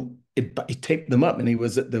 Still, he taped them up and he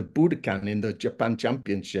was at the Budokan in the Japan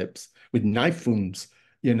championships with knife wounds,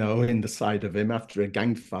 in the side of him after a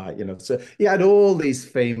gang fight. So he had all these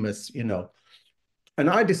famous. And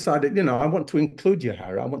I decided, I want to include you,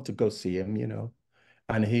 Harry. I want to go see him.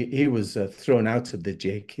 And he was thrown out of the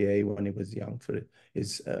JKA when he was young for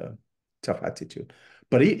his tough attitude.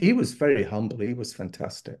 But he was very humble. He was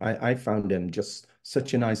fantastic. I found him just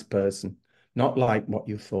such a nice person, not like what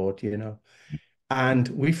you thought. And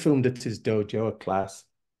we filmed at his dojo, a class,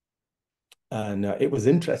 and it was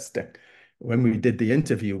interesting. When we did the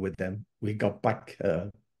interview with them, we got back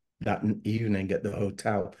that evening at the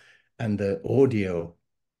hotel, and the audio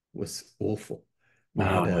was awful. We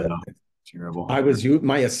Oh had no. Terrible.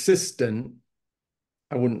 my assistant.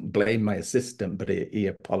 I wouldn't blame my assistant, but he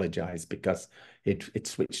apologized because it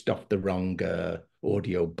switched off the wrong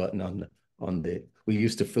audio button on the. We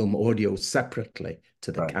used to film audio separately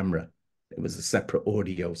to the Right. camera. It was a separate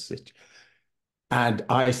audio switch. And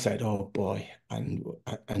I said, "Oh boy," and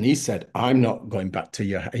he said, "I'm not going back to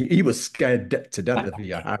your." He was scared to death of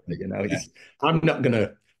your house. You know, Yeah. I'm not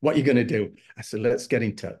gonna. What are you gonna do? I said, "Let's get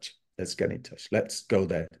in touch. Let's get in touch. Let's go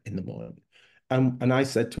there in the morning." And I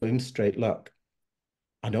said to him straight, "Look,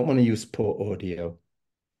 I don't want to use poor audio.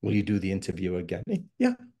 Will you do the interview again?"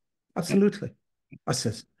 Yeah, absolutely. I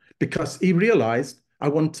says because he realized I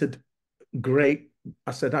wanted great.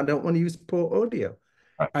 I said, "I don't want to use poor audio."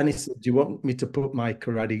 Right. And he said, "Do you want me to put my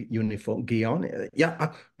karate uniform gi on it?"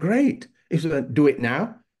 Yeah, great. He said, "Do it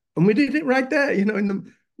now." And we did it right there, you know,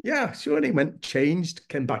 yeah, sure. And he went, changed,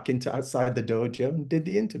 came back into outside the dojo and did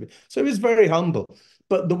the interview. So he was very humble.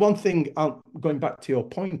 But the one thing, going back to your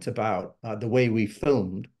point about the way we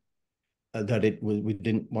filmed, that we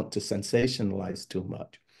didn't want to sensationalize too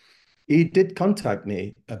much. He did contact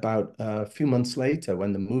me about a few months later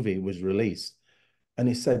when the movie was released. And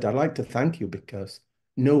he said, "I'd like to thank you because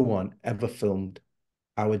no one ever filmed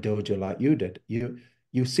our dojo like you did.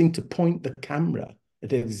 You seem to point the camera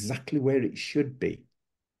at exactly where it should be,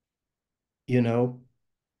 you know,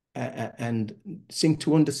 and seem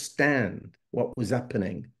to understand what was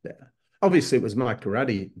happening there." Obviously, it was my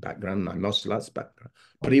karate background, my martial arts background,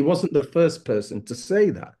 but he wasn't the first person to say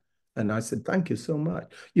that. And I said, "Thank you so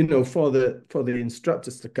much." You know, for the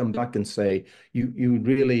instructors to come back and say, you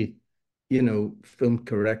really, you know, filmed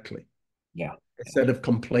correctly Yeah. instead of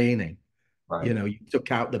complaining. Right. You know, you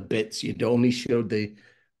took out the bits, you'd only showed the,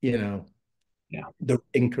 you know, Yeah. the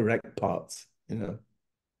incorrect parts, you know.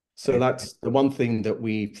 So I, that's the one thing that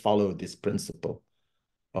we follow this principle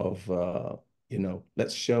of, you know,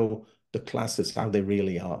 let's show the classes how they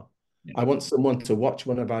really are. yeah. I want someone to watch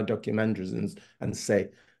one of our documentaries and say,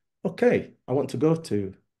 okay, I want to go to,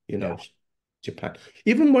 you Yeah. know, Japan.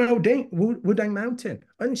 Even Wudang Mountain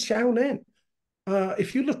and Shaolin.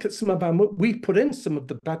 If you look at some of our, we put in some of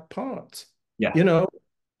the bad parts. Yeah. You know,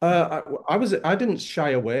 I didn't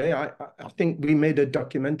shy away. I think we made a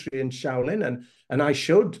documentary in Shaolin, and I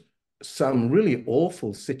showed some really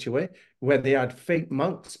awful situation where they had fake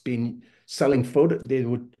monks being selling photo. They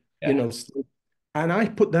would, you Yeah. know, and I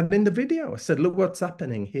put that in the video. I said, "Look what's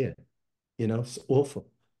happening here." You know, it's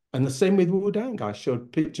awful. And the same with Wudang. I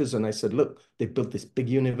showed pictures and I said, "Look, they built this big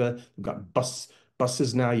universe. We've got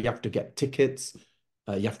buses now. You have to get tickets.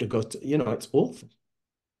 You have to go to, you know, it's awful,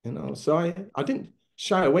 you know." So I didn't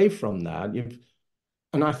shy away from that.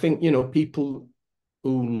 And I think, you know, people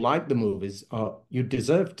who like the movies you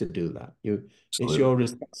deserve to do that. It's Absolutely. your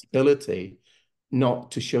responsibility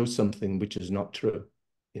not to show something which is not true,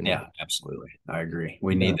 you know. Yeah. Absolutely. I agree.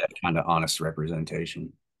 We Yeah. need that kind of honest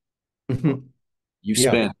representation. Mhm. You Yeah.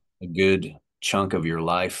 spent a good chunk of your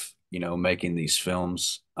life, making these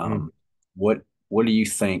films. Mm. What do you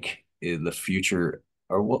think is the future?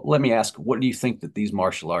 Or let me ask, what do you think that these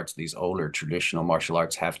martial arts, these older traditional martial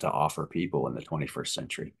arts, have to offer people in the 21st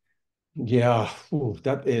century? Yeah. Ooh,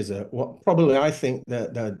 that is what probably I think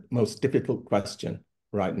the most difficult question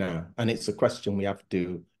right now. And it's a question we have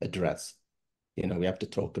to address. You know, we have to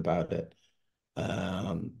talk about it.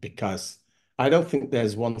 Because I don't think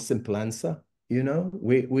there's one simple answer. You know,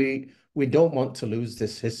 we don't want to lose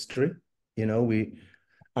this history. You know,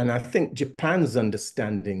 and I think Japan's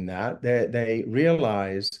understanding that they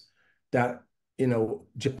realize that, you know,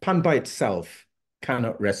 Japan by itself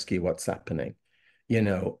cannot rescue what's happening. You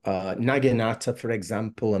know, Naginata, for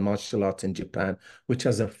example, a martial art in Japan, which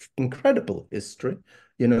has an incredible history.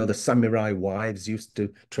 You know, the samurai wives used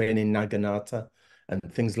to train in Naginata and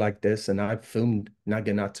things like this. And I've filmed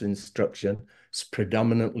Naginata instruction. It's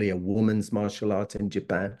predominantly a woman's martial art in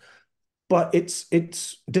Japan, but it's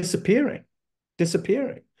disappearing,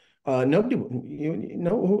 disappearing. Nobody, you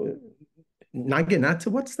know, Naginata,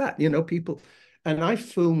 what's that? You know, people. And I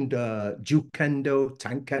filmed Jukendo,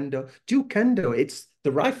 Tankendo. Jukendo, it's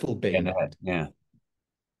the rifle Yeah, beam. yeah,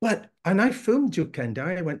 And I filmed Jukendo.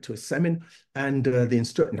 I went to a seminar and the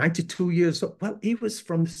instructor, 92 years old. Well, he was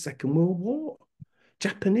from the Second World War,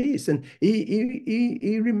 Japanese. And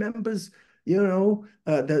he remembers, you know,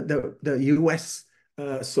 the US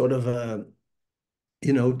sort of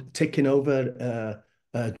you know, taking over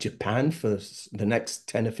Japan for the next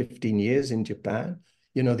 10 or 15 years in Japan.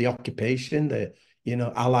 You know, the occupation, the, you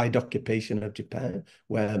know, allied occupation of Japan,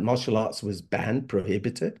 where martial arts was banned,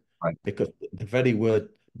 prohibited, right, because the very word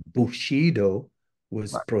Bushido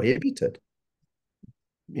was right, prohibited.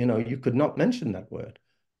 You know, you could not mention that word.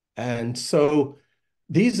 And so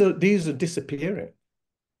these are disappearing.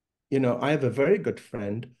 You know, I have a very good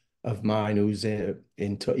friend of mine who's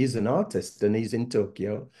he's an artist and he's in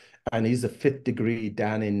Tokyo and he's a fifth degree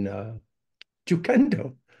down in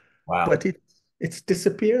Jukendo, wow, but it's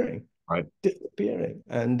disappearing, right, disappearing.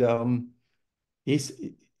 And He's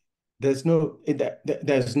there's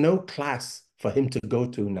no class for him to go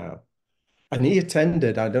to now. And he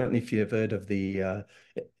attended, I don't know if you've heard of the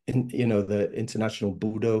the International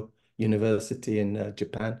Budo University in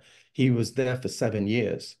Japan. He was there for 7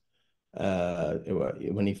 years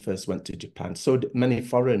when he first went to Japan. So many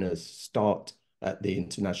foreigners start at the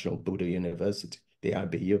International Buddha University, the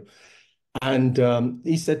IBU. And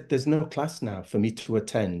he said, there's no class now for me to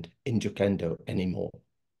attend in Jokendo anymore.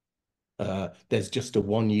 There's just a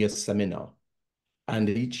 1 year seminar. And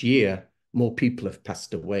each year, more people have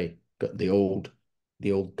passed away, got the old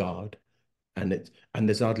guard. And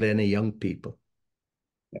there's hardly any young people.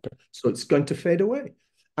 So it's going to fade away.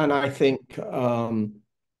 And I think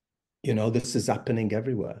this is happening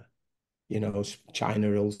everywhere.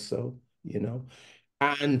 China also,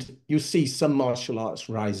 and you see some martial arts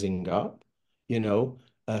rising up.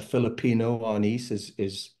 Filipino Arnis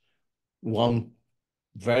is one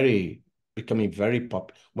very becoming very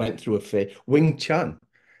pop. Went through a phase. Wing Chun,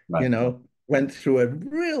 Right. went through a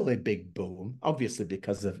really big boom, obviously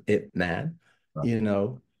because of Ip Man, Right.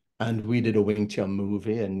 And we did a Wing Chun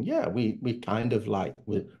movie, and yeah, we kind of like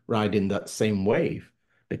we're riding that same wave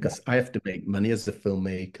Yeah. because I have to make money as a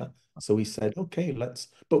filmmaker. So we said, okay,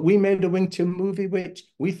 but we made a Wing Chun movie which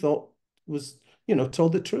we thought was,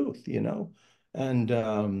 told the truth, and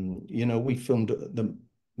we filmed the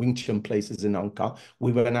Wing Chun places in Hong Kong.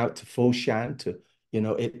 We went out to Foshan to,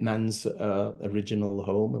 Ip Man's original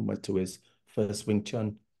home and went to his first Wing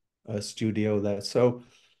Chun studio there. So,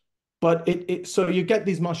 but so you get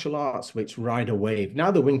these martial arts which ride a wave. Now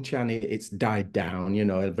the Wing Chun, it's died down.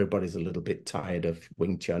 Everybody's a little bit tired of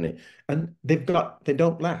Wing Chun, and they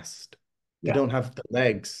don't last. They Yeah. don't have the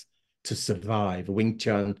legs to survive. Wing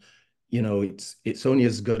Chun, it's only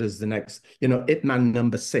as good as the next. Ip Man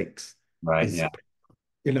number 6 Right. is, Yeah.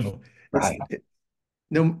 you know, it's Right.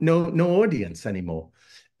 no audience anymore.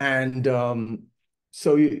 And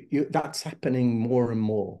so that's happening more and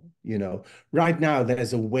more. Right now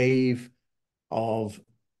there's a wave of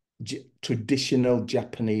traditional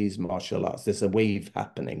Japanese martial arts. There's a wave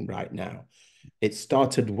happening right now. It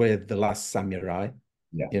started with The Last Samurai,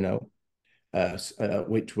 Yeah.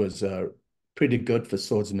 which was pretty good for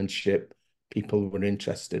swordsmanship. People were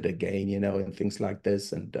interested again, in things like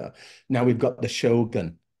this. And now we've got the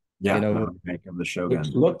Shogun, you Yeah. know, Remake of the which Shogun.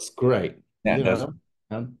 looks great. Yeah, it You does.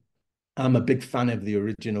 know, I'm a big fan of the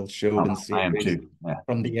original Shogun I am series too. Yeah.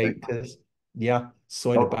 from the 80s. Yeah,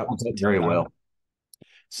 saw it Oh, about holds up 20 very times. well.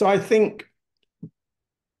 So I think,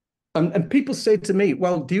 and people say to me,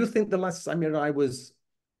 well, do you think The Last Samurai was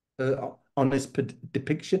honest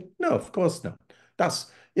depiction? No, of course not.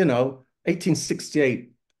 That's,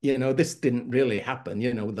 1868, this didn't really happen.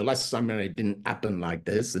 The Last Samurai didn't happen like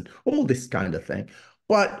this and all this kind of thing.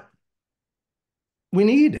 But we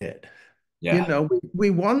need it. Yeah. We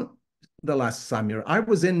want The Last Samurai. I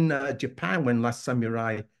was in Japan when Last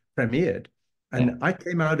Samurai premiered, Yeah. and I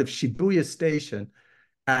came out of Shibuya Station,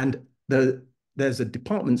 and there's a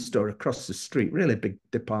department store across the street, really big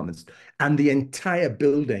department store, and the entire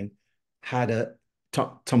building had a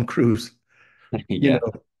Tom Cruise, you Yeah.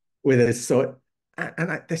 know, with us. So,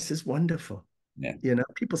 this is wonderful. Yeah.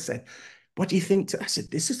 People said, "What do you think?" I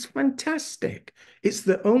said, "This is fantastic. It's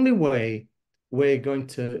the only way we're going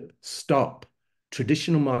to stop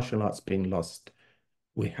traditional martial arts being lost.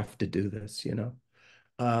 We have to do this.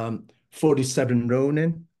 47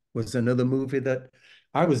 Ronin was another movie that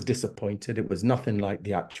I was disappointed. It was nothing like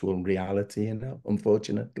the actual reality,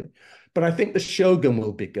 unfortunately. But I think the Shogun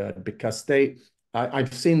will be good because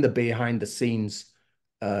I've seen the behind the scenes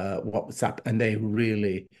what's up, and they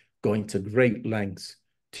really going to great lengths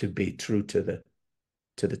to be true to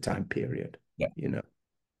the time period, Yeah. you know.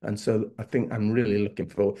 And so I think I'm really looking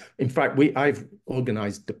forward. In fact, I've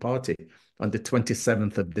organized the party on the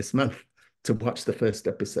 27th of this month to watch the first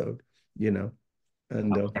episode, and I'm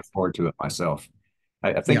looking forward to it myself.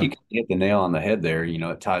 I think yeah, you hit the nail on the head there.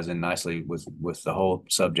 It ties in nicely with the whole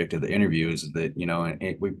subject of the interview is that,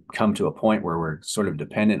 we've come to a point where we're sort of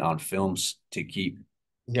dependent on films to keep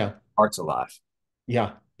yeah, arts alive.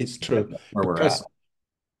 yeah, it's That's true. where we're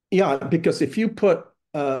at. Because if you put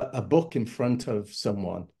a book in front of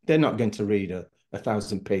someone, they're not going to read a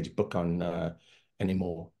 1,000-page book on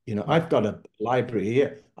anymore. Right. I've got a library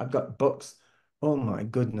here. I've got books. Oh my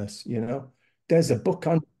goodness, there's a book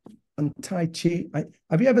on Tai Chi.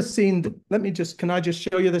 Have you ever seen? Can I just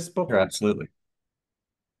show you this Sure, book? absolutely.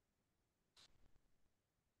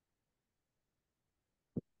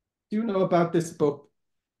 Do you know about this book?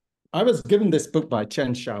 I was given this book by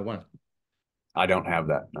Chen Shaowan. I don't have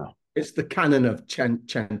that. No. It's the canon of Chen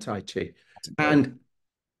Tai Chi. That's incredible. And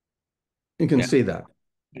you can Yeah. see that.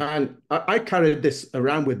 And I carried this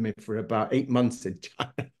around with me for about 8 months in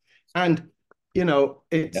China. And, Yeah,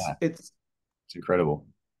 it's it's incredible.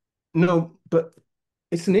 no, but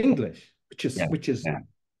it's in English, which is Yeah, which is yeah,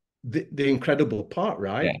 the incredible part,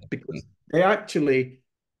 yeah, right? Because they actually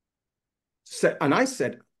said, and I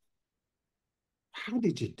said, how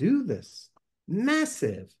did you do this?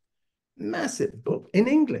 Massive, massive book in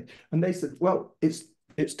English. And they said, well, it's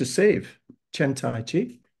to save Chen Tai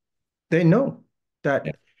Chi. They know yeah,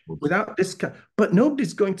 that without this, but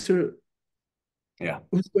nobody's yeah,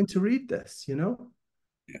 who's going to read this, yeah.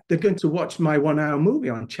 They're going to watch my 1 hour movie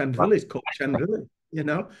on Chen Right, Village called Chen right. Village.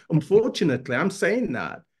 Unfortunately, I'm saying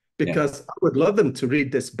that Yeah, because I would love them to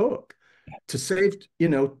read this book to save,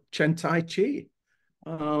 Chen Tai Chi,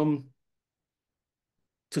 um,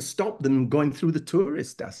 to stop them going through the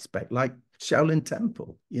tourist aspect, like Shaolin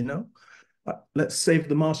Temple, Let's save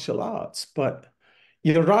the martial arts. But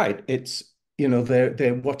you're right.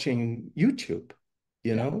 They're watching YouTube,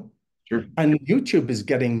 you yeah, know, sure. and YouTube is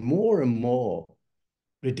getting more and more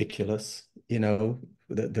ridiculous.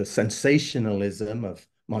 The sensationalism of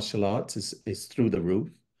martial arts is through the roof,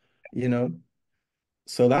 you know.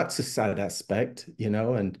 So that's a sad aspect,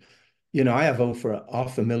 and I have over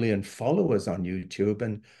 500,000 followers on YouTube,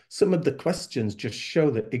 and some of the questions just show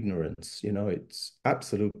the ignorance. It's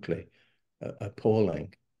absolutely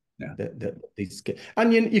appalling Yeah, that these kids,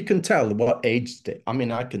 and you can tell what age they. I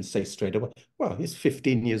mean, I can say straight away, well, he's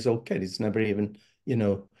 15 years old kid. He's never even,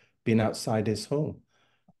 been outside his home,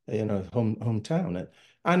 hometown.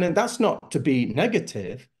 And that's not to be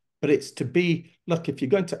negative, but it's to be, look, if you're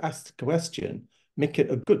going to ask the question, make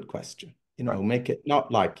it a good question, right, make it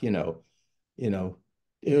not like, you know,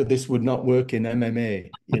 this would not work in MMA,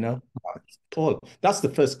 Paul, that's the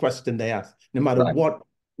first question they ask, no matter right. what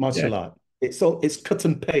Yeah, martial art. It's cut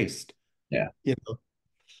and paste, yeah,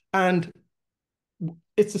 and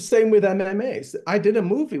it's the same with MMA. I did a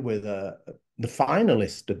movie with the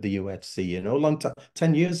finalist of the UFC, long time,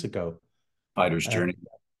 10 years ago. fighter's Uh, journey.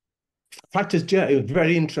 Fighter's Journey, it was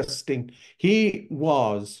very interesting. He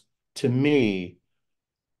was, to me,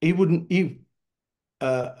 he wouldn't, he,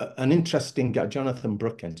 an interesting guy, Jonathan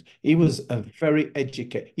Brookins. He was a very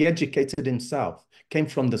he educated himself, came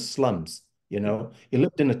from the slums, Yeah, He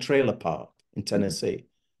lived in a trailer park in mhm, Tennessee,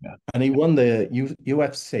 yeah, and he won the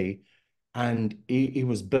UFC, and he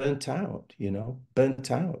was burnt out,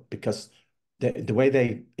 burnt out because the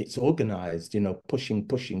way it's organized, pushing,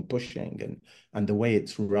 pushing, pushing, and the way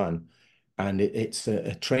it's run, and it's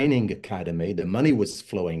a training academy. The money was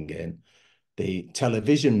flowing in, the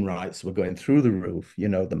television rights were going through the roof,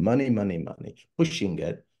 the money, money, money, pushing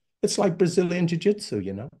it. It's like Brazilian jiu-jitsu,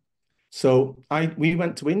 So we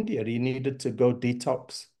went to India. He needed to go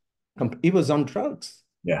detox. He was on drugs,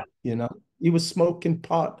 yeah, He was smoking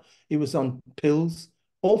pot. He was on pills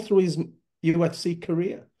all through his UFC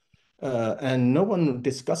career. And no one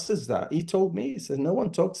discusses that. He told me, he said, no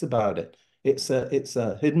one talks about it. It's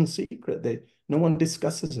a hidden secret. No one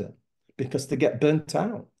discusses it because they get burnt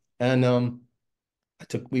out. And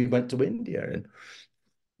we went to India, and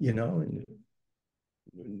and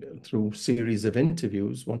through series of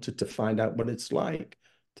interviews, wanted to find out what it's like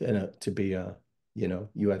to be a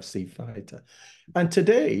UFC fighter. And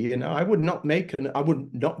today, I would not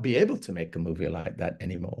be able to make a movie like that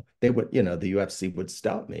anymore. They would, the UFC would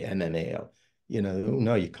stop me, MMA, or, oh,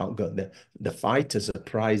 no, you can't go there. The fighters are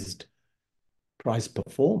prized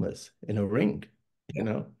performers in a ring, yeah, you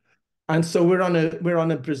know. And so we're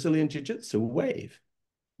on a Brazilian Jiu-Jitsu wave.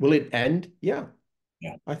 Will it end? Yeah,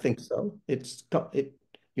 yeah, I think so. It's got it,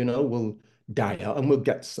 we'll die out, and we'll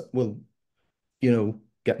get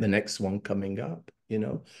the next one coming up,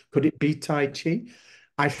 Could it be Tai Chi?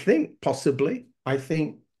 I think possibly. I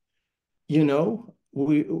think,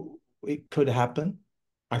 we it could happen.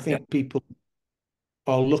 I yeah, think people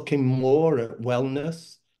are looking more at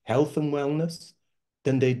wellness, health and wellness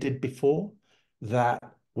than they did before. That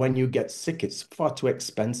when you get sick, it's far too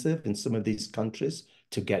expensive in some of these countries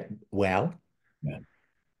to get well, yeah.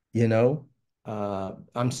 you know.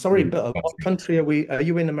 I'm sorry, Very, but what country are we? Are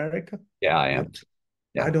you in America? yeah, I I, am.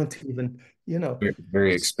 I Yeah, don't even, very,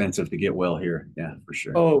 very expensive to get well here. Yeah, for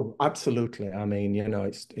sure. Oh, absolutely. I mean,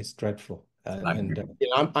 it's dreadful. I And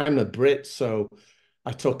agree. I'm a Brit, so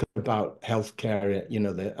I talk about healthcare,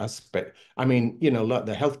 the aspect. I mean, look,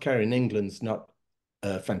 the healthcare in England's not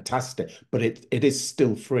fantastic, but it is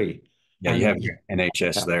still free. Yeah, you have And your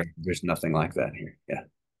NHS yeah, there. There's nothing like that here. Yeah,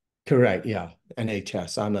 correct, yeah.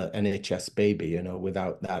 NHS. I'm a NHS baby,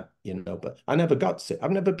 without that, but I never got sick.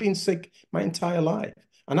 I've never been sick my entire life.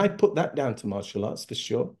 And I put that down to martial arts for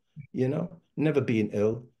sure, never been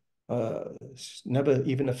ill. It's never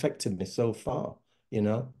even affected me so far. you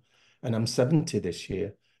know, and I'm 70 this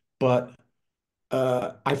year. But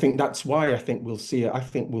I think that's why I think we'll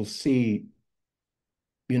see,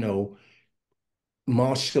 you know,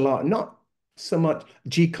 martial art, not so much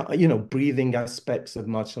breathing aspects of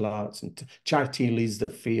martial arts, and Charity leads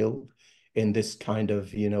the field in this kind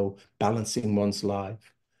of, balancing one's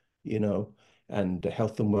life, you know, and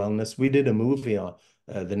health and wellness. We did a movie on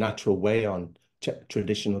The Natural Way on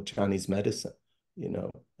traditional Chinese medicine,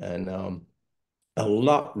 and a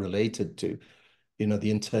lot related to,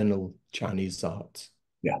 the internal Chinese arts.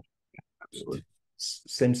 Yeah, absolutely.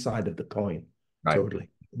 Same side of the coin, Right. totally.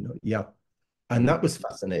 Yeah. And that was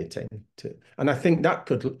fascinating too. And I think that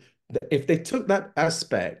could, if they took that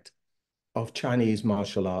aspect of Chinese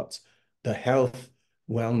martial arts, the health,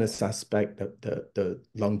 wellness aspect, the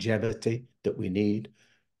longevity that we need,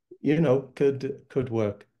 could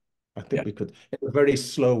work. I think Yeah. we could, in a very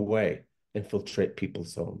slow way, infiltrate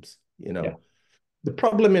people's homes. Yeah. The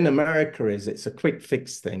problem in America is it's a quick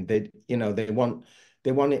fix thing. They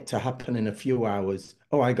want it to happen in a few hours.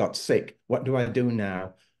 Oh, I got sick. What do I do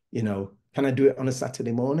now? Can I do it on a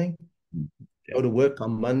Saturday morning? Yeah. Go to work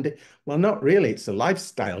on Monday? Well, not really. It's a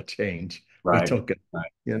lifestyle change we're Right. talking.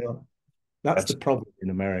 Right. You know, that's the That's problem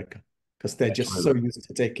in America because they're that's just really so used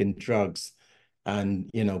to taking drugs and,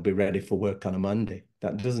 be ready for work on a Monday.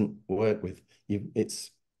 That doesn't work with you.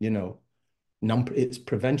 It's, it's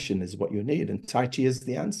prevention is what you need. And Tai Chi is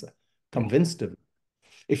the answer. yeah. Convinced of it.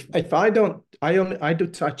 If I don't, I do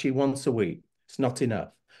Tai Chi once a week. It's not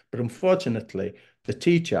enough. But unfortunately, the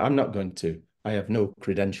teacher, I'm not going to, I have no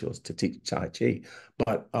credentials to teach Tai Chi,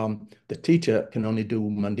 but the teacher can only do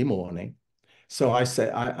Monday morning. So I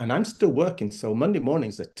say, and I'm still working. So Monday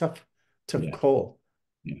morning's a tough Yeah. call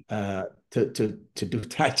Yeah. to do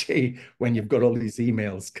Tai Chi when you've got all these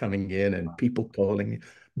emails coming in and people calling you.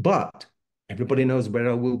 But everybody knows where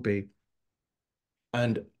I will be.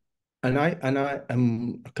 And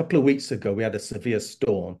a couple of weeks ago we had a severe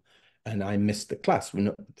storm and I missed the class.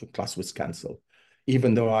 The class was cancelled.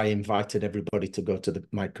 Even though I invited everybody to go to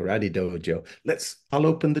my karate dojo. I'll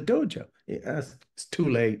open the dojo. It's too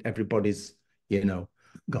late. Everybody's,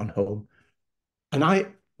 gone home. And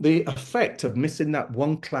the effect of missing that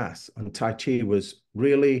one class on Tai Chi was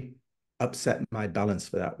really upset my balance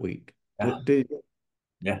for that week. Yeah. It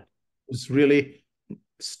Yeah. was really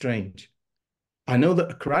strange. I know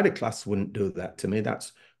that a karate class wouldn't do that to me.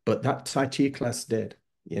 But that Tai Chi class did,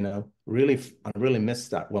 really, I really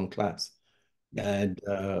missed that one class Yeah. and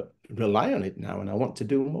rely on it now. And I want to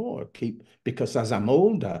do more, because as I'm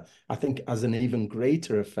older, I think it has an even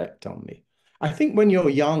greater effect on me. I think when you're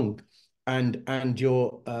young and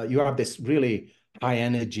you have this really high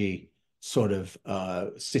energy sort of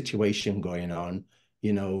situation going on,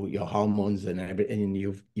 your hormones and everything, and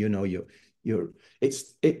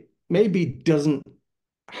it maybe doesn't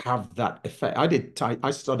have that effect.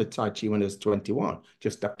 I started Tai Chi when I was 21,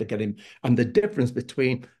 just after getting, and the difference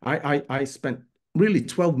between, I spent really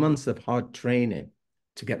 12 months of hard training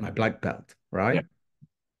to get my black belt, Yeah. right?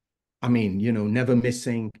 I mean, never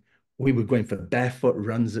missing. We were going for barefoot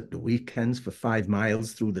runs at the weekends for 5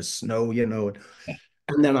 miles through the snow, Yeah.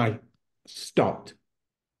 and then I stopped.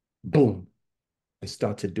 Boom. I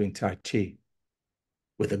started doing Tai Chi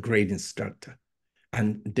with a great instructor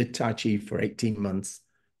and did Tai Chi for 18 months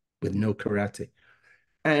with no karate.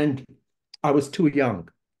 And I was too young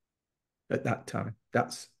at that time.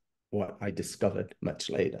 That's what I discovered much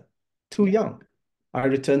later. Too Yeah. young. I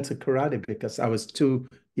returned to karate because I was too,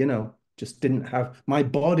 just didn't have, my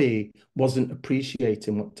body wasn't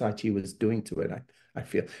appreciating what Tai Chi was doing to it, I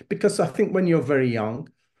feel. Because I think when you're very young,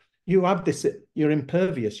 you have this, you're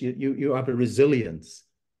impervious, you have a resilience.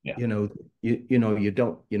 Yeah.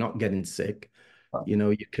 You're not getting sick. Right.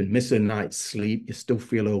 You can miss a night's sleep, you still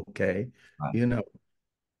feel okay, Right. you know.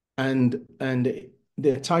 And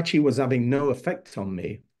the Tai Chi was having no effect on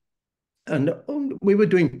me. And we were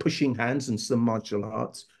doing pushing hands and some martial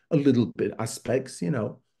arts, a little bit aspects,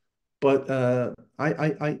 But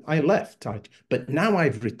I left Tai Chi. But now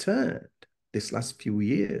I've returned this last few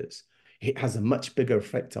years. It has a much bigger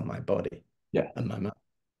effect on my body Yeah. and my mind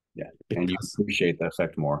Yeah. And you because appreciate the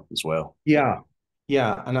effect more as well. yeah,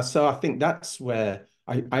 yeah. And so I think that's where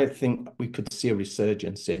I think we could see a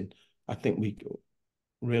resurgence in. I think we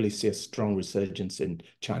really see a strong resurgence in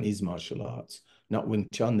Chinese martial arts, not Wing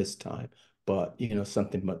Chun this time, but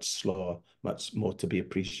something much slower, much more to be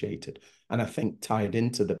appreciated. And I think tied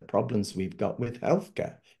into the problems we've got with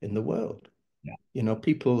healthcare in the world. Yeah.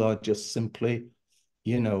 People are just simply,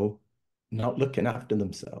 you know, not looking after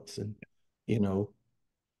themselves and, you know,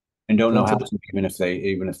 And don't know going how to the to,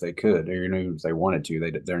 even if they could, or if they wanted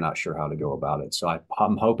to, they're not sure how to go about it. So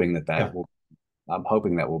I'm hoping that yeah, will I'm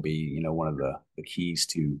hoping that will be, one of the keys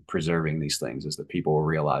to preserving these things is that people will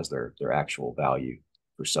realize their actual value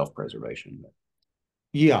for self-preservation.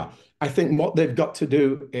 Yeah, I think what they've got to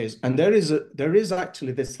do is, and there is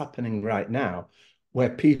actually this happening right now, where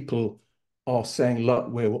people are saying, "Look,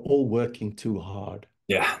 we're all working too hard."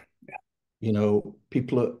 Yeah.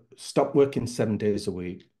 People stop working 7 days a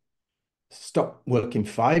week, stop working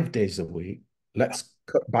 5 days a week. Yeah. Let's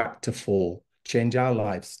cut back to four, change our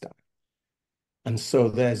lifestyle. And so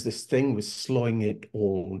there's this thing with slowing it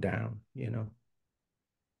all down,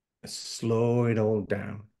 slow it all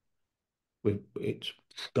down. It's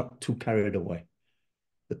got too carried away.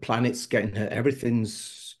 The planet's getting hurt.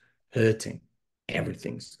 Everything's hurting.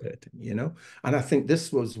 Everything's hurting. And I think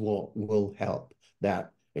this was what will help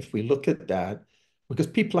that if we look at that, because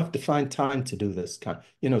people have to find time to do this Tai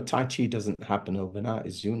Chi doesn't happen overnight,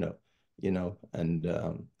 as and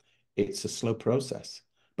it's a slow process,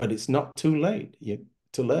 but it's not too late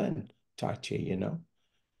to learn Tai Chi.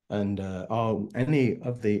 And any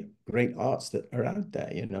of the great arts that are out there,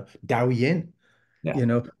 Dao Yeah.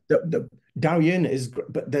 the Daoyin is,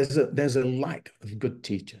 but there's a lack of good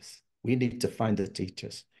teachers. We need to find the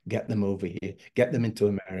teachers, get them over here, get them into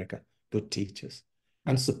America, good teachers,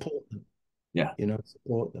 and support them. Yeah.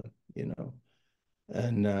 Support them.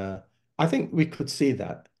 And I think we could see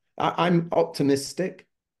that. I'm optimistic.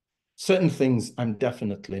 Certain things I'm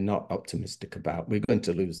definitely not optimistic about. We're going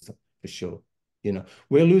to lose them for sure.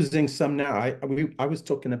 We're losing some now. I was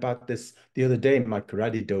talking about this the other day in my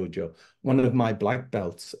karate dojo. One of my black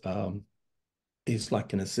belts is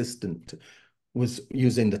like an assistant, was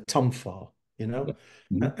using the tumfa, Yeah.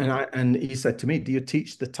 Mhm. and he said to me, "Do you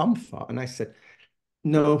teach the tumfa?" And I said,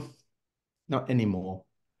 "No, not anymore.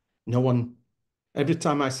 No one." Every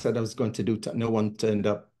time I said I was going to do, no one turned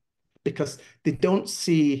up because they don't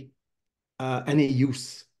see any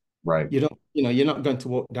use. Right. You're not going to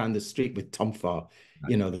walk down the street with tumfa.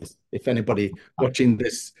 Right. If anybody watching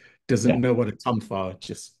this Yeah. doesn't know what a tumfa,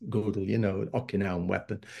 just Google, Okinawan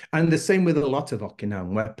weapon. And the same with a lot of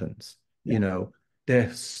Okinawan weapons. Yeah.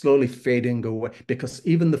 They're slowly fading away because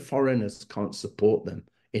even the foreigners can't support them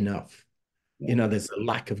enough. Yeah. There's a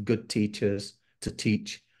lack of good teachers to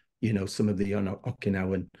teach, some of the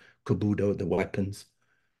Okinawan Kobudo, the weapons.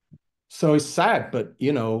 So it's sad, but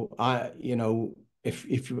if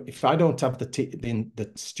I don't have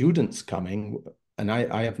the students coming, and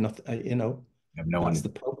I have nothing, You have no that's one. the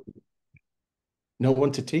problem. No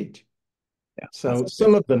one to teach. Yeah. So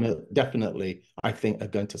some of them are definitely, I think, are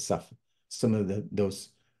going to suffer. Some of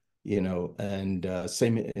those, and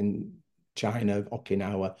same in China,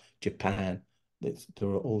 Okinawa, Japan,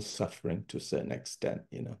 they're all suffering to a certain extent.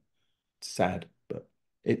 It's sad, but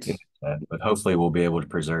Yeah, it's but hopefully we'll be able to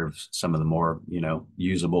preserve some of the more,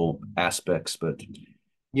 usable aspects. But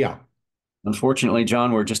yeah. unfortunately,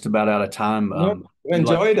 John, we're just about out of time. No, We'd like.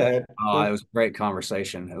 enjoyed it. It was a great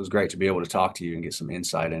conversation. It was great to be able to talk to you and get some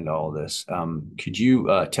insight into all of this. Could you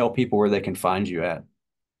tell people where they can find you at?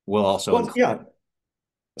 We'll also Well, include. yeah,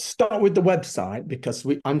 start with the website because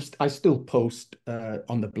I still post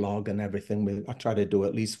on the blog and everything. I try to do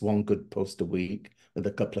at least one good post a week with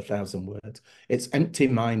a couple of thousand words. It's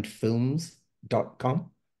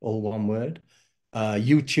emptymindfilms.com, all one word.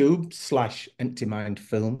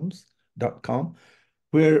 YouTube/emptymindfilms.com.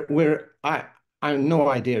 I have no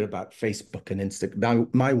idea about Facebook and Instagram. Now,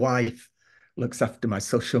 my wife looks after my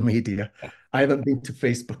social media. I haven't been to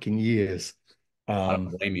Facebook in years. I don't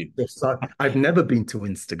blame you. So I've never been to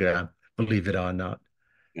Instagram, believe it or not.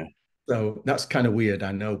 Yeah. So that's kind of weird,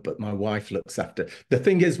 I know, but my wife looks after. The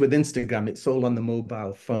thing is with Instagram, it's all on the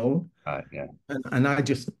mobile phone. Yeah. And I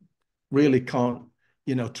just really can't,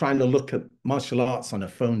 trying to look at martial arts on a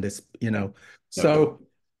phone, Yeah. So,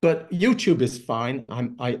 but YouTube is fine.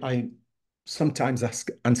 I sometimes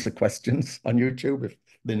answer questions on YouTube if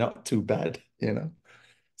they're not too bad.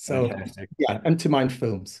 So Fantastic. yeah, and to mind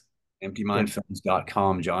films. Yeah.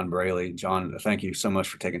 Emptymindfilms.com, Jon Braeley. John, thank you so much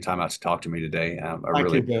for taking time out to talk to me today. I Thank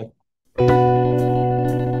really you, Bill.